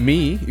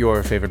me,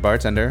 your favorite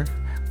bartender,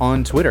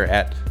 on Twitter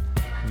at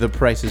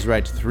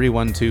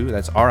ThePriceIsRight312.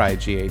 That's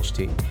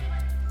RIGHT.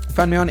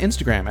 Find me on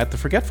Instagram at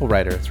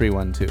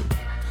TheForgetfulWriter312.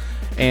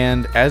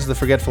 And as the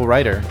Forgetful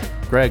Writer,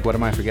 Greg, what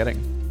am I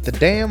forgetting? The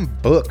damn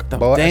book,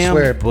 boy. I damn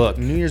swear, book.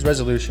 New Year's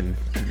resolution.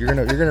 You're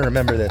gonna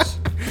remember this.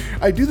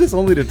 I do this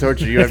only to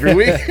torture you every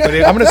week.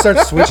 I'm gonna start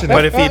switching.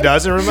 But if he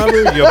doesn't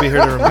remember, you'll be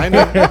here to remind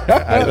him.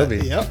 I will be.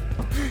 Yep.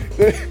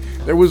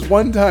 There was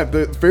one time,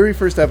 the very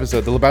first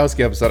episode, the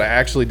Lebowski episode, I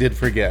actually did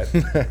forget.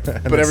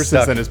 But ever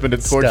since then, it's been a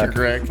torture, Stuck.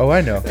 Greg. Oh, I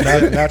know.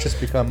 Now it's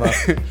just become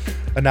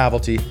a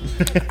novelty.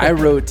 I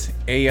wrote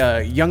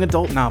a young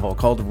adult novel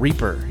called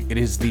Reaper. It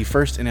is the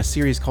first in a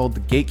series called The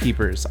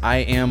Gatekeepers. I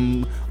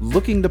am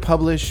looking to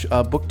publish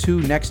book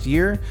 2 next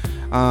year,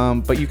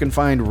 but you can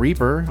find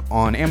Reaper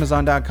on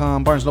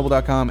Amazon.com,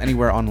 BarnesNoble.com,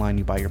 anywhere online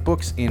you buy your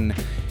books in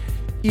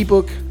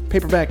ebook,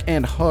 paperback,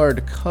 and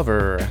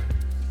hardcover.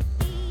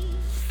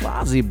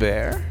 Fozzie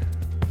Bear.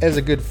 As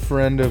a good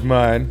friend of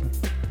mine,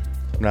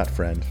 not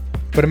friend,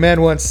 but a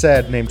man once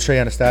said, named Trey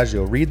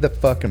Anastasio, read the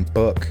fucking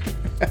book.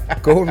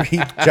 Go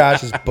read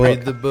Josh's book.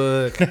 Read the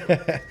book.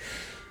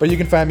 But you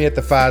can find me at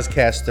the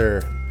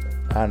Fozcaster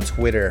on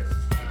Twitter.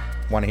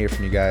 Want to hear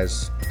from you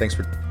guys. Thanks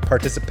for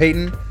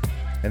participating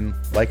and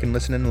liking,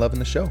 listening, and loving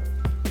the show.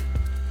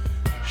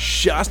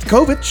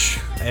 Shostakovich.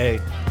 Hey,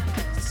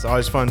 it's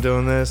always fun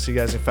doing this. You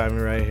guys can find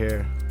me right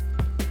here.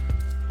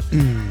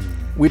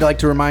 We'd like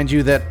to remind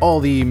you that all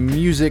the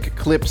music,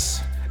 clips,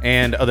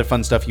 and other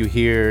fun stuff you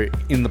hear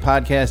in the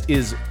podcast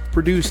is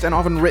produced, and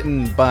often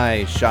written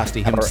by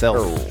Shasti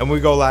himself. And we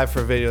go live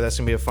for video. That's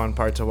gonna be a fun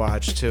part to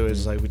watch too.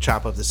 Is like we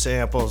chop up the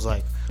samples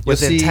like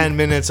within 10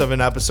 minutes of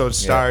an episode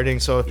starting.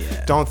 So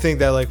don't think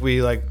that like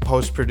we like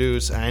post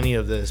produce any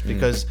of this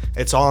because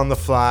it's all on the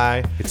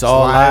fly. It's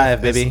all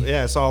live, baby.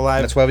 It's all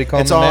live. That's why we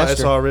call him the master.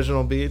 It's all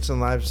original beats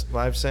and live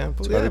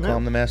samples. That's why we call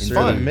him the master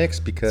of the mix,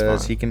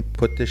 because he can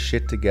put this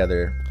shit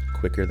together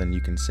quicker than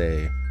you can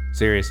say.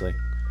 Seriously.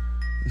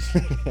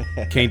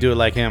 Can't do it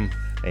like him.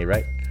 Hey,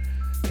 right?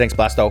 Thanks,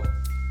 Blasto.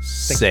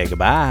 Say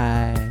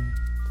goodbye.